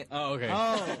shirt, right? Oh, okay.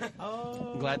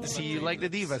 Glad to see you like the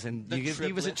Divas and The you give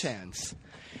Divas a triplets. chance.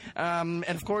 And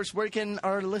of course, where can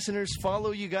our listeners follow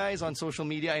you guys on social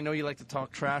media? I know you like to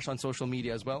talk trash on social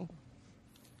media as well.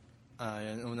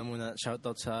 Yan, una muna,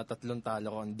 shoutout sa tatlong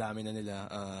talo ko. Ang dami na nila.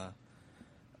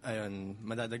 Ayun,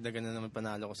 madadagdagan na naman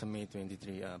panalo ko sa May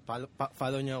 23.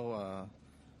 Follow niyo ako,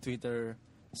 Twitter,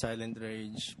 Silent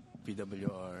Rage,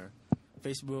 PWR.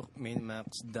 Facebook,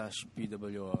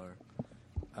 mainmax-PWR.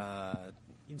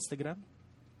 Instagram?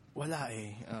 Wala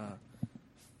eh.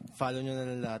 Follow nyo na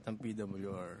lang lahat ng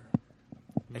PWR.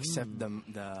 Except the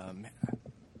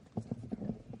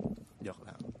joke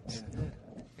lang.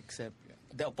 Except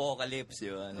the Apocalypse,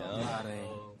 yun. No? Pare.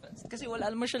 Kasi wala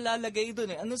naman siya lalagay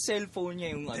doon eh. Ano cellphone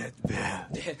niya yung ano? Dead.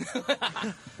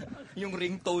 Yung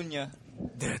ringtone niya.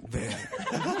 Dead Bear.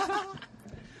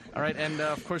 All right, and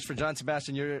of course, for John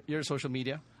Sebastian, your social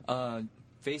media.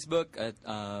 Facebook at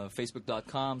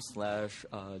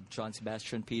facebook.com/John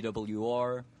Sebastian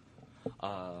PWR.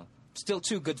 Still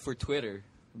too good for Twitter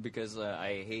because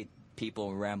I hate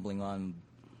people rambling on.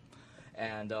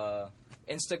 And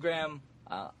Instagram,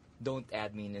 don't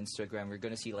add me in Instagram. You're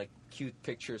gonna see like cute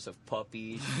pictures of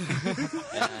puppies.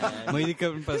 Mahilig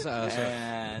ka rin pa sa aso.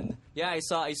 And yeah, I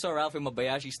saw Ralphie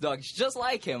Mabayashi's dog. It's just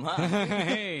like him, huh?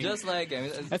 Hey. Just like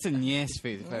him. That's a yes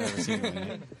face if I've ever seen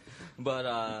one.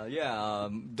 But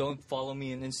don't follow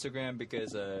me on Instagram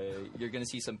because you're gonna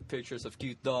see some pictures of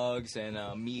cute dogs and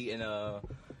me in a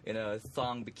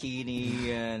thong bikini.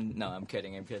 And no, I'm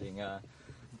kidding.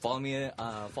 Follow me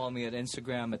at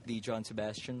Instagram at the John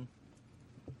Sebastian.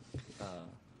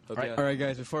 All right,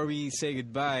 guys. Before we say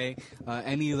goodbye,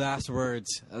 any last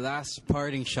words, last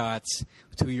parting shots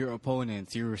to your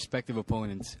opponents, your respective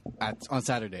opponents on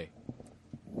Saturday?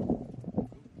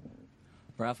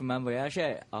 Rafa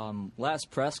Mambayashi,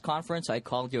 last press conference, I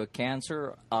called you a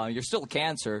cancer. You're still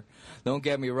cancer. Don't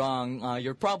get me wrong.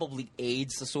 You're probably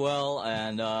AIDS as well,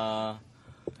 and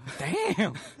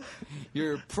Damn.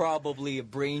 you're probably a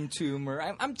brain tumor.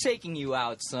 I'm taking you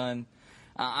out, son.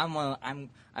 I'm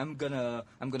gonna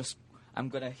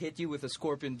hit you with a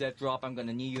scorpion death drop. I'm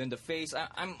gonna knee you in the face.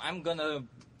 I'm gonna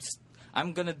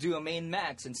do a main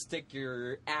max and stick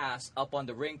your ass up on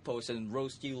the ring post and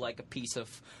roast you like a piece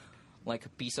of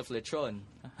lechon.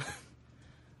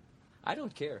 I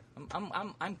don't care.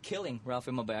 I'm killing Ralphie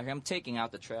Mabayashi. I'm taking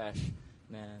out the trash,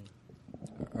 man.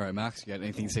 All right, Max, you got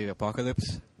anything to say to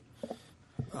Apocalypse?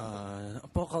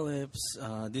 Apocalypse,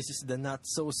 this is the not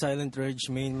so silent rage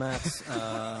main max.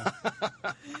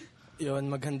 Yun,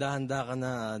 maghanda-handa ka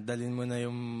na. Dalhin mo na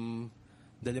yung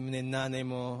nanay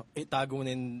mo. Itago mo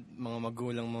na yung mga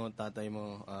magulang mo, tatay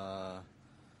mo.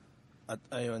 At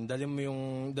ayun, dalhin mo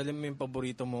yung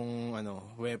paborito mong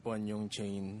weapon, yung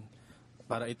chain.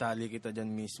 Para itali kita dyan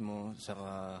mismo.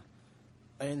 Saka,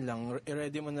 ayun lang,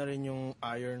 i-ready mo na rin yung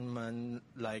Iron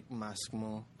Man-like mask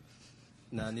mo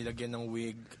na nilagyan ng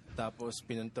wig, tapos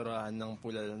pinanturahan ng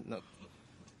pula.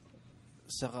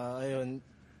 Saka, ayun,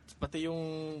 pati yung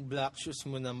black shoes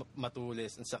mo na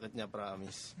matulis, ang sakit niya,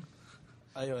 promise.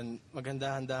 Ayun,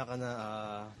 maghanda-handa ka na,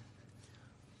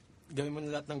 gawin mo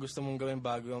na lahat ng gusto mong gawin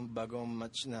bago ang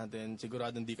match natin.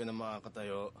 Sigurado hindi ka na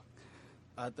makakatayo.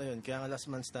 At ayun, kaya nga last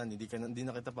man stand, hindi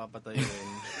na kita papatayin.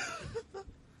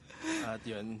 At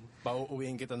yun,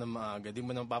 pauuwiin kita ng maaga. Di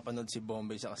mo nang papanood si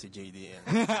Bombay saka si JDM.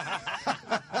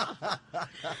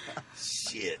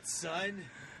 Shit, son.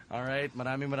 All right,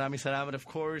 maraming salamat. Of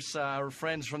course, our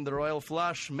friends from the Royal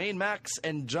Flush, Main Max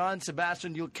and John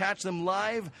Sebastian. You'll catch them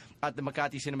live at the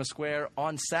Makati Cinema Square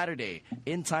on Saturday,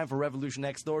 in time for Revolution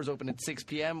X. Doors open at 6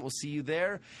 p.m. We'll see you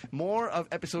there. More of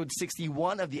episode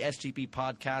 61 of the SGP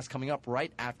podcast coming up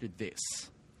right after this.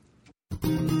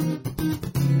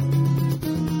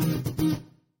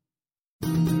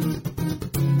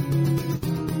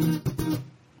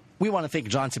 We want to thank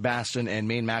John Sebastian and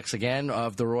Main Max again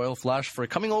of the Royal Flush for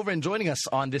coming over and joining us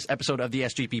on this episode of the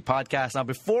SGP podcast. Now,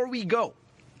 before we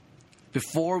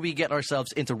get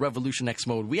ourselves into Revolution X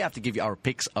mode, we have to give you our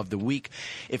picks of the week.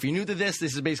 If you're new to this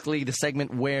is basically the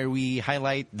segment where we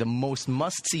highlight the most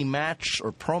must-see match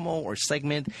or promo or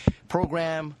segment,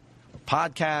 program,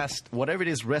 podcast, whatever it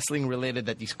is wrestling related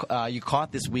that you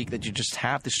caught this week that you just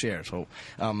have to share. So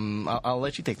I'll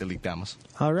let you take the lead, Damos.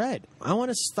 All right. I want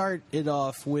to start it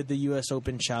off with the U.S.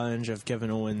 Open Challenge of Kevin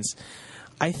Owens.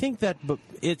 I think that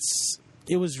it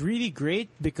was really great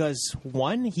because,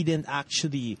 one, he didn't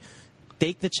actually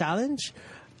take the challenge,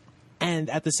 and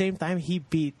at the same time, he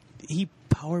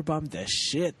powerbombed the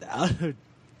shit out of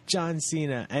John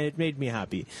Cena, and it made me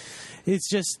happy. It's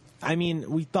just, I mean,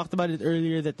 we talked about it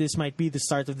earlier that this might be the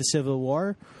start of the Civil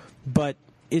War, but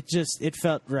it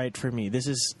felt right for me. This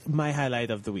is my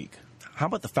highlight of the week. How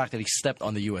about the fact that he stepped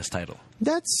on the U.S. title?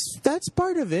 That's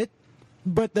part of it,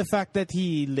 but the fact that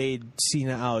he laid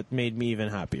Cena out made me even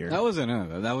happier. That was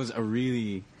a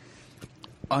really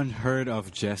unheard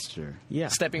of gesture. Yeah,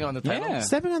 stepping on the title. Yeah.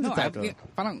 Stepping on the title.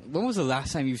 When was the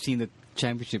last time you've seen the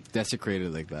championship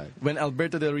desecrated like that? When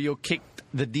Alberto Del Rio kicked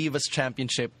the Divas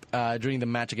Championship during the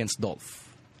match against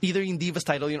Dolph. Either in Divas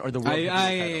title or the World Heavyweight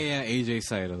title. Yeah, AJ's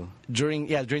title. During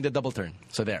the double turn.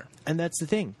 So there. And that's the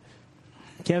thing.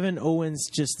 Kevin Owens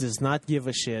just does not give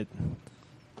a shit.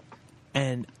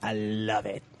 And I love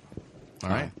it. All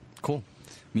right. Cool.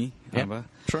 Me? Yeah.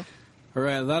 Sure. All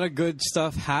right. A lot of good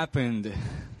stuff happened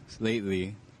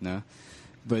lately. No?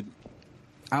 But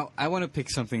I want to pick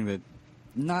something that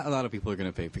not a lot of people are going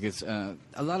to pick because a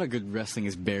lot of good wrestling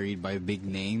is buried by big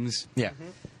names. Yeah.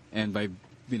 And by,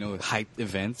 hyped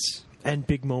events. And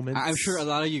big moments. I'm sure a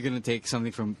lot of you are going to take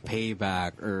something from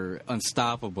Payback or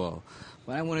Unstoppable.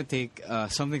 But I want to take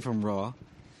something from Raw.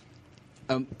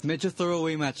 Medyo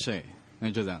throwaway match siya.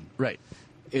 Medyo lang. Right.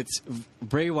 It's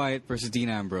Bray Wyatt versus Dean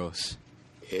Ambrose.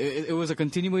 It was a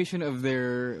continuation of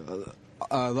their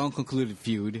long-concluded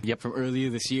feud from earlier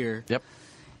this year. Yep.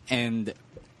 And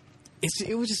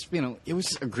it was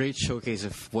just a great showcase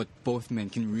of what both men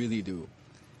can really do.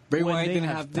 Bray Wyatt didn't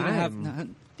have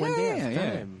time.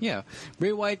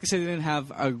 Bray Wyatt didn't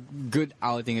have a good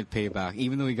outing at Payback,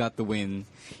 even though he got the win.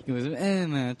 It was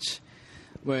an match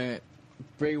where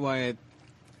Bray Wyatt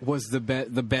was the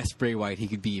best Bray Wyatt he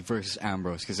could be versus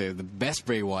Ambrose, because the best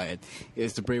Bray Wyatt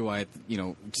is the Bray Wyatt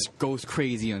just goes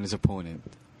crazy on his opponent.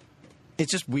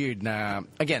 It's just weird.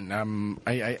 Again,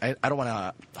 I don't want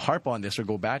to harp on this or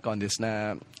go back on this.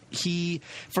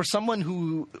 For someone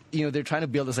who they're trying to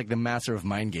build as like the master of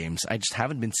mind games, I just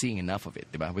haven't been seeing enough of it,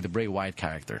 diba? With the Bray Wyatt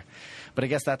character. But I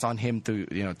guess that's on him to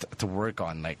to work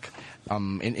on, like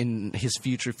in his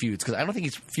future feuds, because I don't think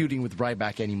he's feuding with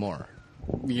Ryback anymore.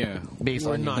 Yeah, based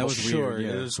on that was sure. Weird.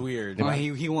 Yeah. It was weird. Well,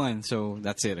 he won, so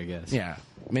that's it, I guess. Yeah,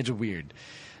 medyo weird.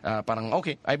 Parang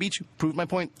okay, I beat you, proved my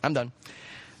point, I'm done.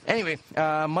 Anyway,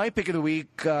 my pick of the week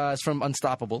is from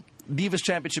Unstoppable. Divas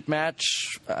Championship match,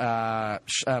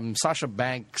 Sasha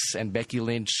Banks and Becky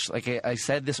Lynch. Like I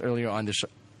said this earlier on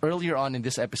in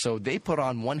this episode, they put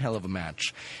on one hell of a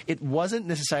match. It wasn't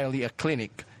necessarily a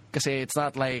clinic, because it's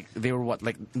not like they were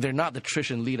they're not the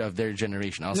Trish and Lita of their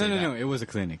generation. No, it was a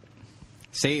clinic.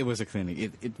 Say it was a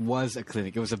clinic. It was a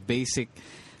clinic. It was a basic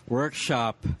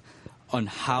workshop on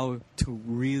how to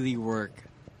really work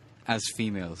as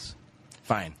females.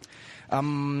 Fine.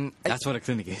 That's what a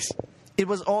clinic is. It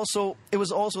was also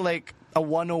like a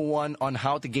 101 on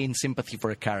how to gain sympathy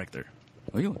for a character.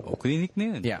 Clinic na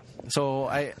yun. Yeah. So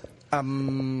I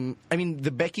mean,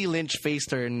 the Becky Lynch face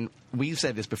turn, we've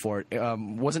said this before,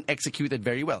 wasn't executed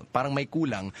very well. Parang may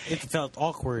kulang. It felt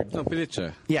awkward. No, pilit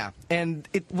siya. Yeah. And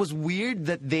it was weird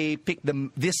that they picked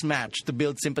this match to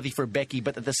build sympathy for Becky,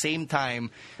 but at the same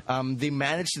time, they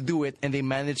managed to do it, and they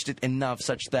managed it enough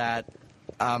such that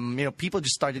people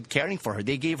just started caring for her.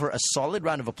 They gave her a solid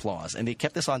round of applause, and they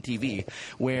kept this on TV,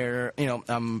 where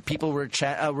people were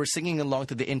singing along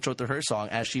to the intro to her song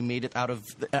as she made it out of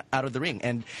the ring,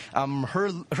 and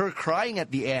her crying at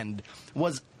the end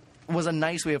was a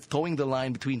nice way of towing the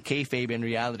line between kayfabe and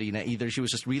reality. Now, either she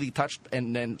was just really touched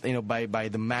and then by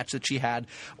the match that she had,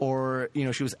 or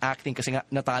she was acting kasi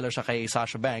natalo siya kay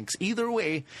Sasha Banks. Either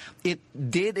way, it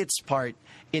did its part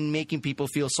in making people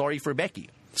feel sorry for Becky.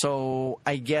 So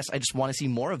I guess I just want to see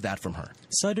more of that from her.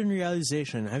 Sudden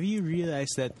realization. Have you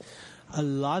realized that a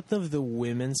lot of the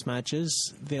women's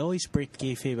matches, they always break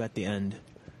kayfabe at the end?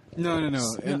 No. I know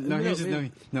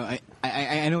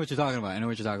what you're talking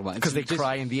about. Because they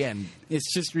cry in the end.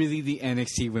 It's just really the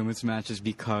NXT women's matches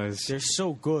because They're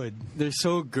so good. they're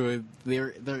so good.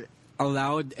 They're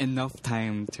allowed enough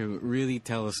time to really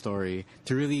tell a story,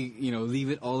 to really leave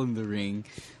it all in the ring,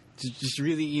 to just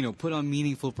really put on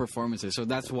meaningful performances. So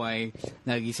that's why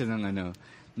nagisa ng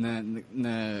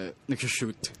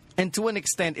nagshoot. And to an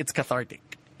extent, it's cathartic.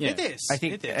 Yeah. It is. I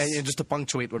think, it is. just to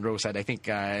punctuate what Rose said, I think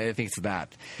it's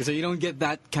that. So you don't get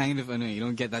that kind of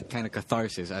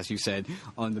catharsis, as you said,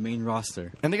 on the main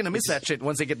roster. And they're going to miss that shit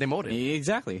once they get demoted.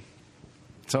 Exactly.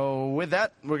 So with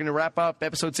that, we're going to wrap up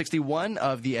episode 61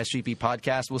 of the SGP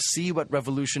podcast. We'll see what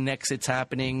Revolution next. It's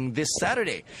happening this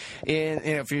Saturday.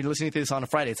 If you're listening to this on a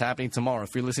Friday, it's happening tomorrow.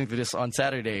 If you're listening to this on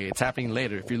Saturday, it's happening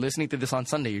later. If you're listening to this on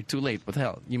Sunday, you're too late. What the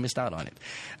hell? You missed out on it.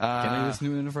 Can I listen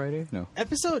to it on a Friday? No.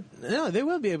 No, they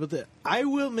will be able to. I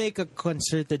will make a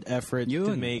concerted effort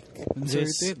to make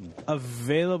this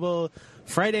available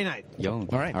Friday night. All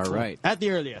right. All right. At the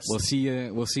earliest. We'll see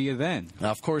you then.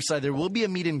 Now, of course, there will be a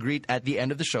meet and greet at the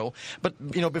end of the show. But,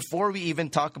 before we even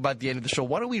talk about the end of the show,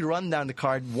 why don't we run down the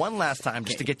card one last time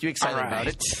just to get you excited about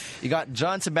it. You got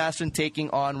John Sebastian taking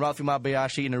on Ralphie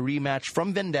Mabayashi in a rematch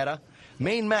from Vendetta.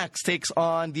 Main Max takes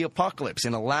on the Apocalypse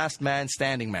in a last man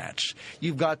standing match.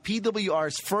 You've got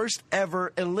PWR's first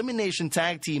ever elimination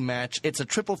tag team match. It's a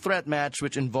triple threat match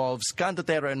which involves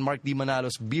Cantotero and Mark Di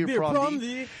Manalo's Beer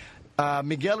Promdi.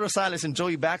 Miguel Rosales and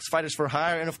Joey Bax, Fighters for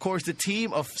Hire. And, of course, the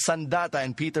team of Sandata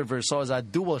and Peter Versosa,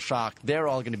 Dual Shock. They're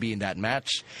all going to be in that match.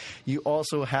 You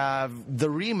also have the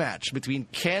rematch between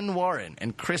Ken Warren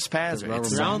and Chris Panzer.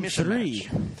 It's round 3.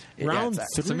 Round 3.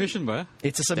 It's a submission, ba?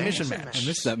 It's a submission match. I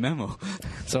missed that memo.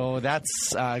 So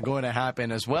that's going to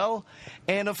happen as well.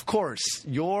 And, of course,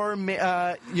 your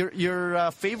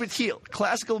favorite heel,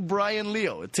 Classical Brian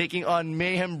Leo, taking on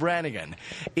Mayhem Brannigan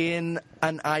in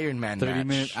an Iron Man match.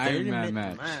 30-minute Iron Man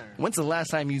match. When's the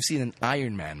last time you've seen an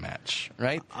Iron Man match,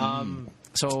 right?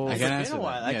 So I can It's been a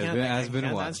while. I can't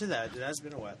answer that. It has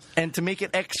been a while. And to make it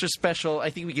extra special, I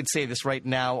think we can say this right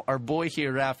now. Our boy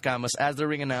here, Raf Camus, as the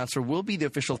ring announcer, will be the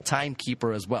official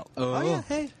timekeeper as well. Oh yeah,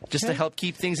 hey. Just to help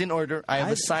keep things in order. I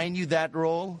have assigned you that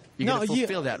role. You're going to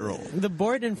fulfill that role. The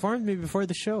board informed me before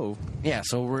the show. Yeah,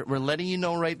 so we're letting you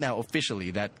know right now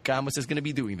officially that Camus is going to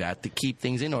be doing that to keep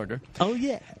things in order. Oh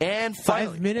yeah. And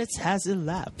 5 minutes has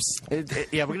elapsed.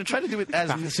 Yeah, we're going to try to do it as...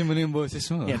 Yeah,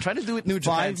 try to do it New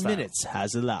Japan 5 style. minutes has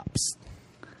elapsed.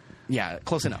 Yeah,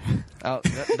 close enough.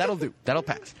 That'll do. That'll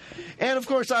pass. And, of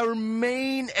course, our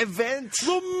main event...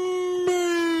 The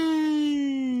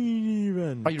main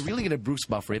event. Are you really going to Bruce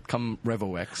Buffer it come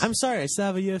Revo X? I'm sorry, I still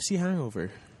have a UFC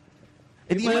hangover.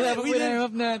 We We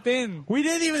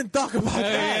didn't even talk about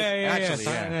that.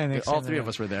 Actually, all three of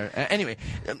us were there. Anyway,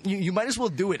 you might as well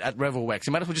do it at Revo X.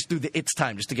 You might as well just do the It's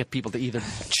Time just to get people to either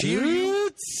cheer you...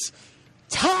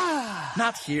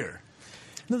 Not here.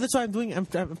 No, that's why I'm doing. I'm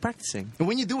practicing. And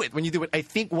when you do it, I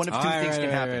think one of two things can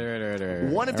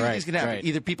happen. One of two things can happen. Right.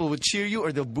 Either people will cheer you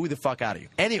or they'll boo the fuck out of you.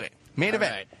 Anyway, main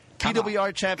event.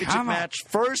 PWR Championship match.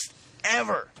 First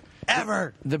ever.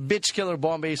 The bitch killer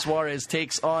Bombay Suarez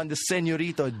takes on the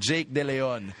Señorito Jake De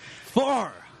Leon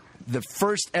for the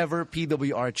first ever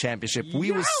PWR Championship.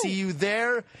 We will see you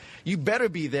there. You better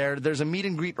be there. There's a meet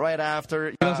and greet right after.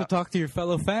 You can also talk to your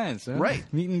fellow fans. Huh? Right.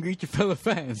 Meet and greet your fellow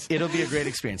fans. It'll be a great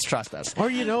experience. Trust us. Or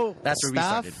that's where we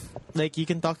staff. started. Like you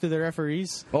can talk to the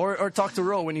referees. Or talk to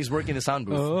Ro when he's working the sound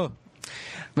booth. Oh.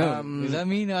 No, does that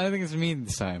mean? I don't think it's mean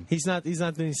this time. He's not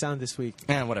doing sound this week.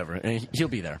 Whatever. He'll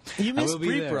be there. You missed will be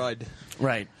pre-prod.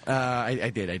 Right.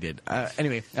 I did.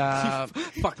 Anyway.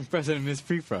 Fucking President missed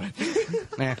pre-prod.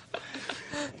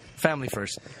 Family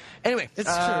first. Anyway.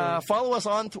 It's true. Follow us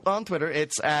on Twitter.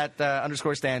 It's at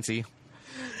 _Stancy.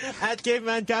 At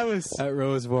Caveman Camus. At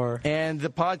Rose Bar. And the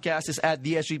podcast is at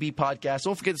the SGP Podcast.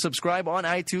 Don't forget to subscribe on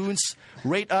iTunes,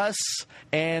 rate us,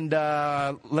 and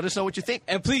let us know what you think.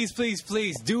 And please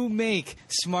do make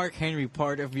Smart Henry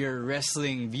part of your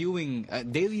wrestling viewing,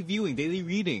 daily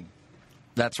reading.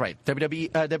 That's right.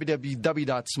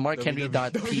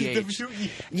 www.smarthenry.ph.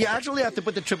 You actually have to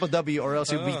put the triple W or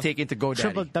else you'll be taken to GoDaddy.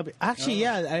 Triple W. Actually,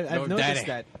 yeah, I've noticed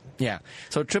that. Yeah.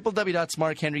 So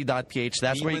www.smarkhenry.ph.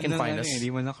 That's where you can find us.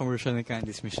 Hindi mo na commercial ni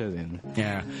Candice Michelin.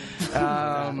 Yeah.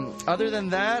 Other than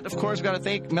that, of course, we got to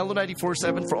thank Mellow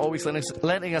 94.7 for always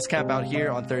letting us camp out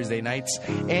here on Thursday nights,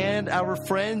 and our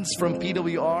friends from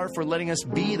PWR for letting us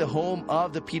be the home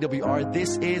of the PWR.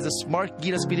 This is the Smart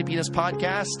Gilas Pilipinas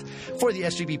podcast for the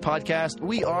SGP podcast.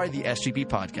 We are the SGP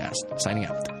podcast. Signing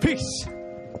out. Peace.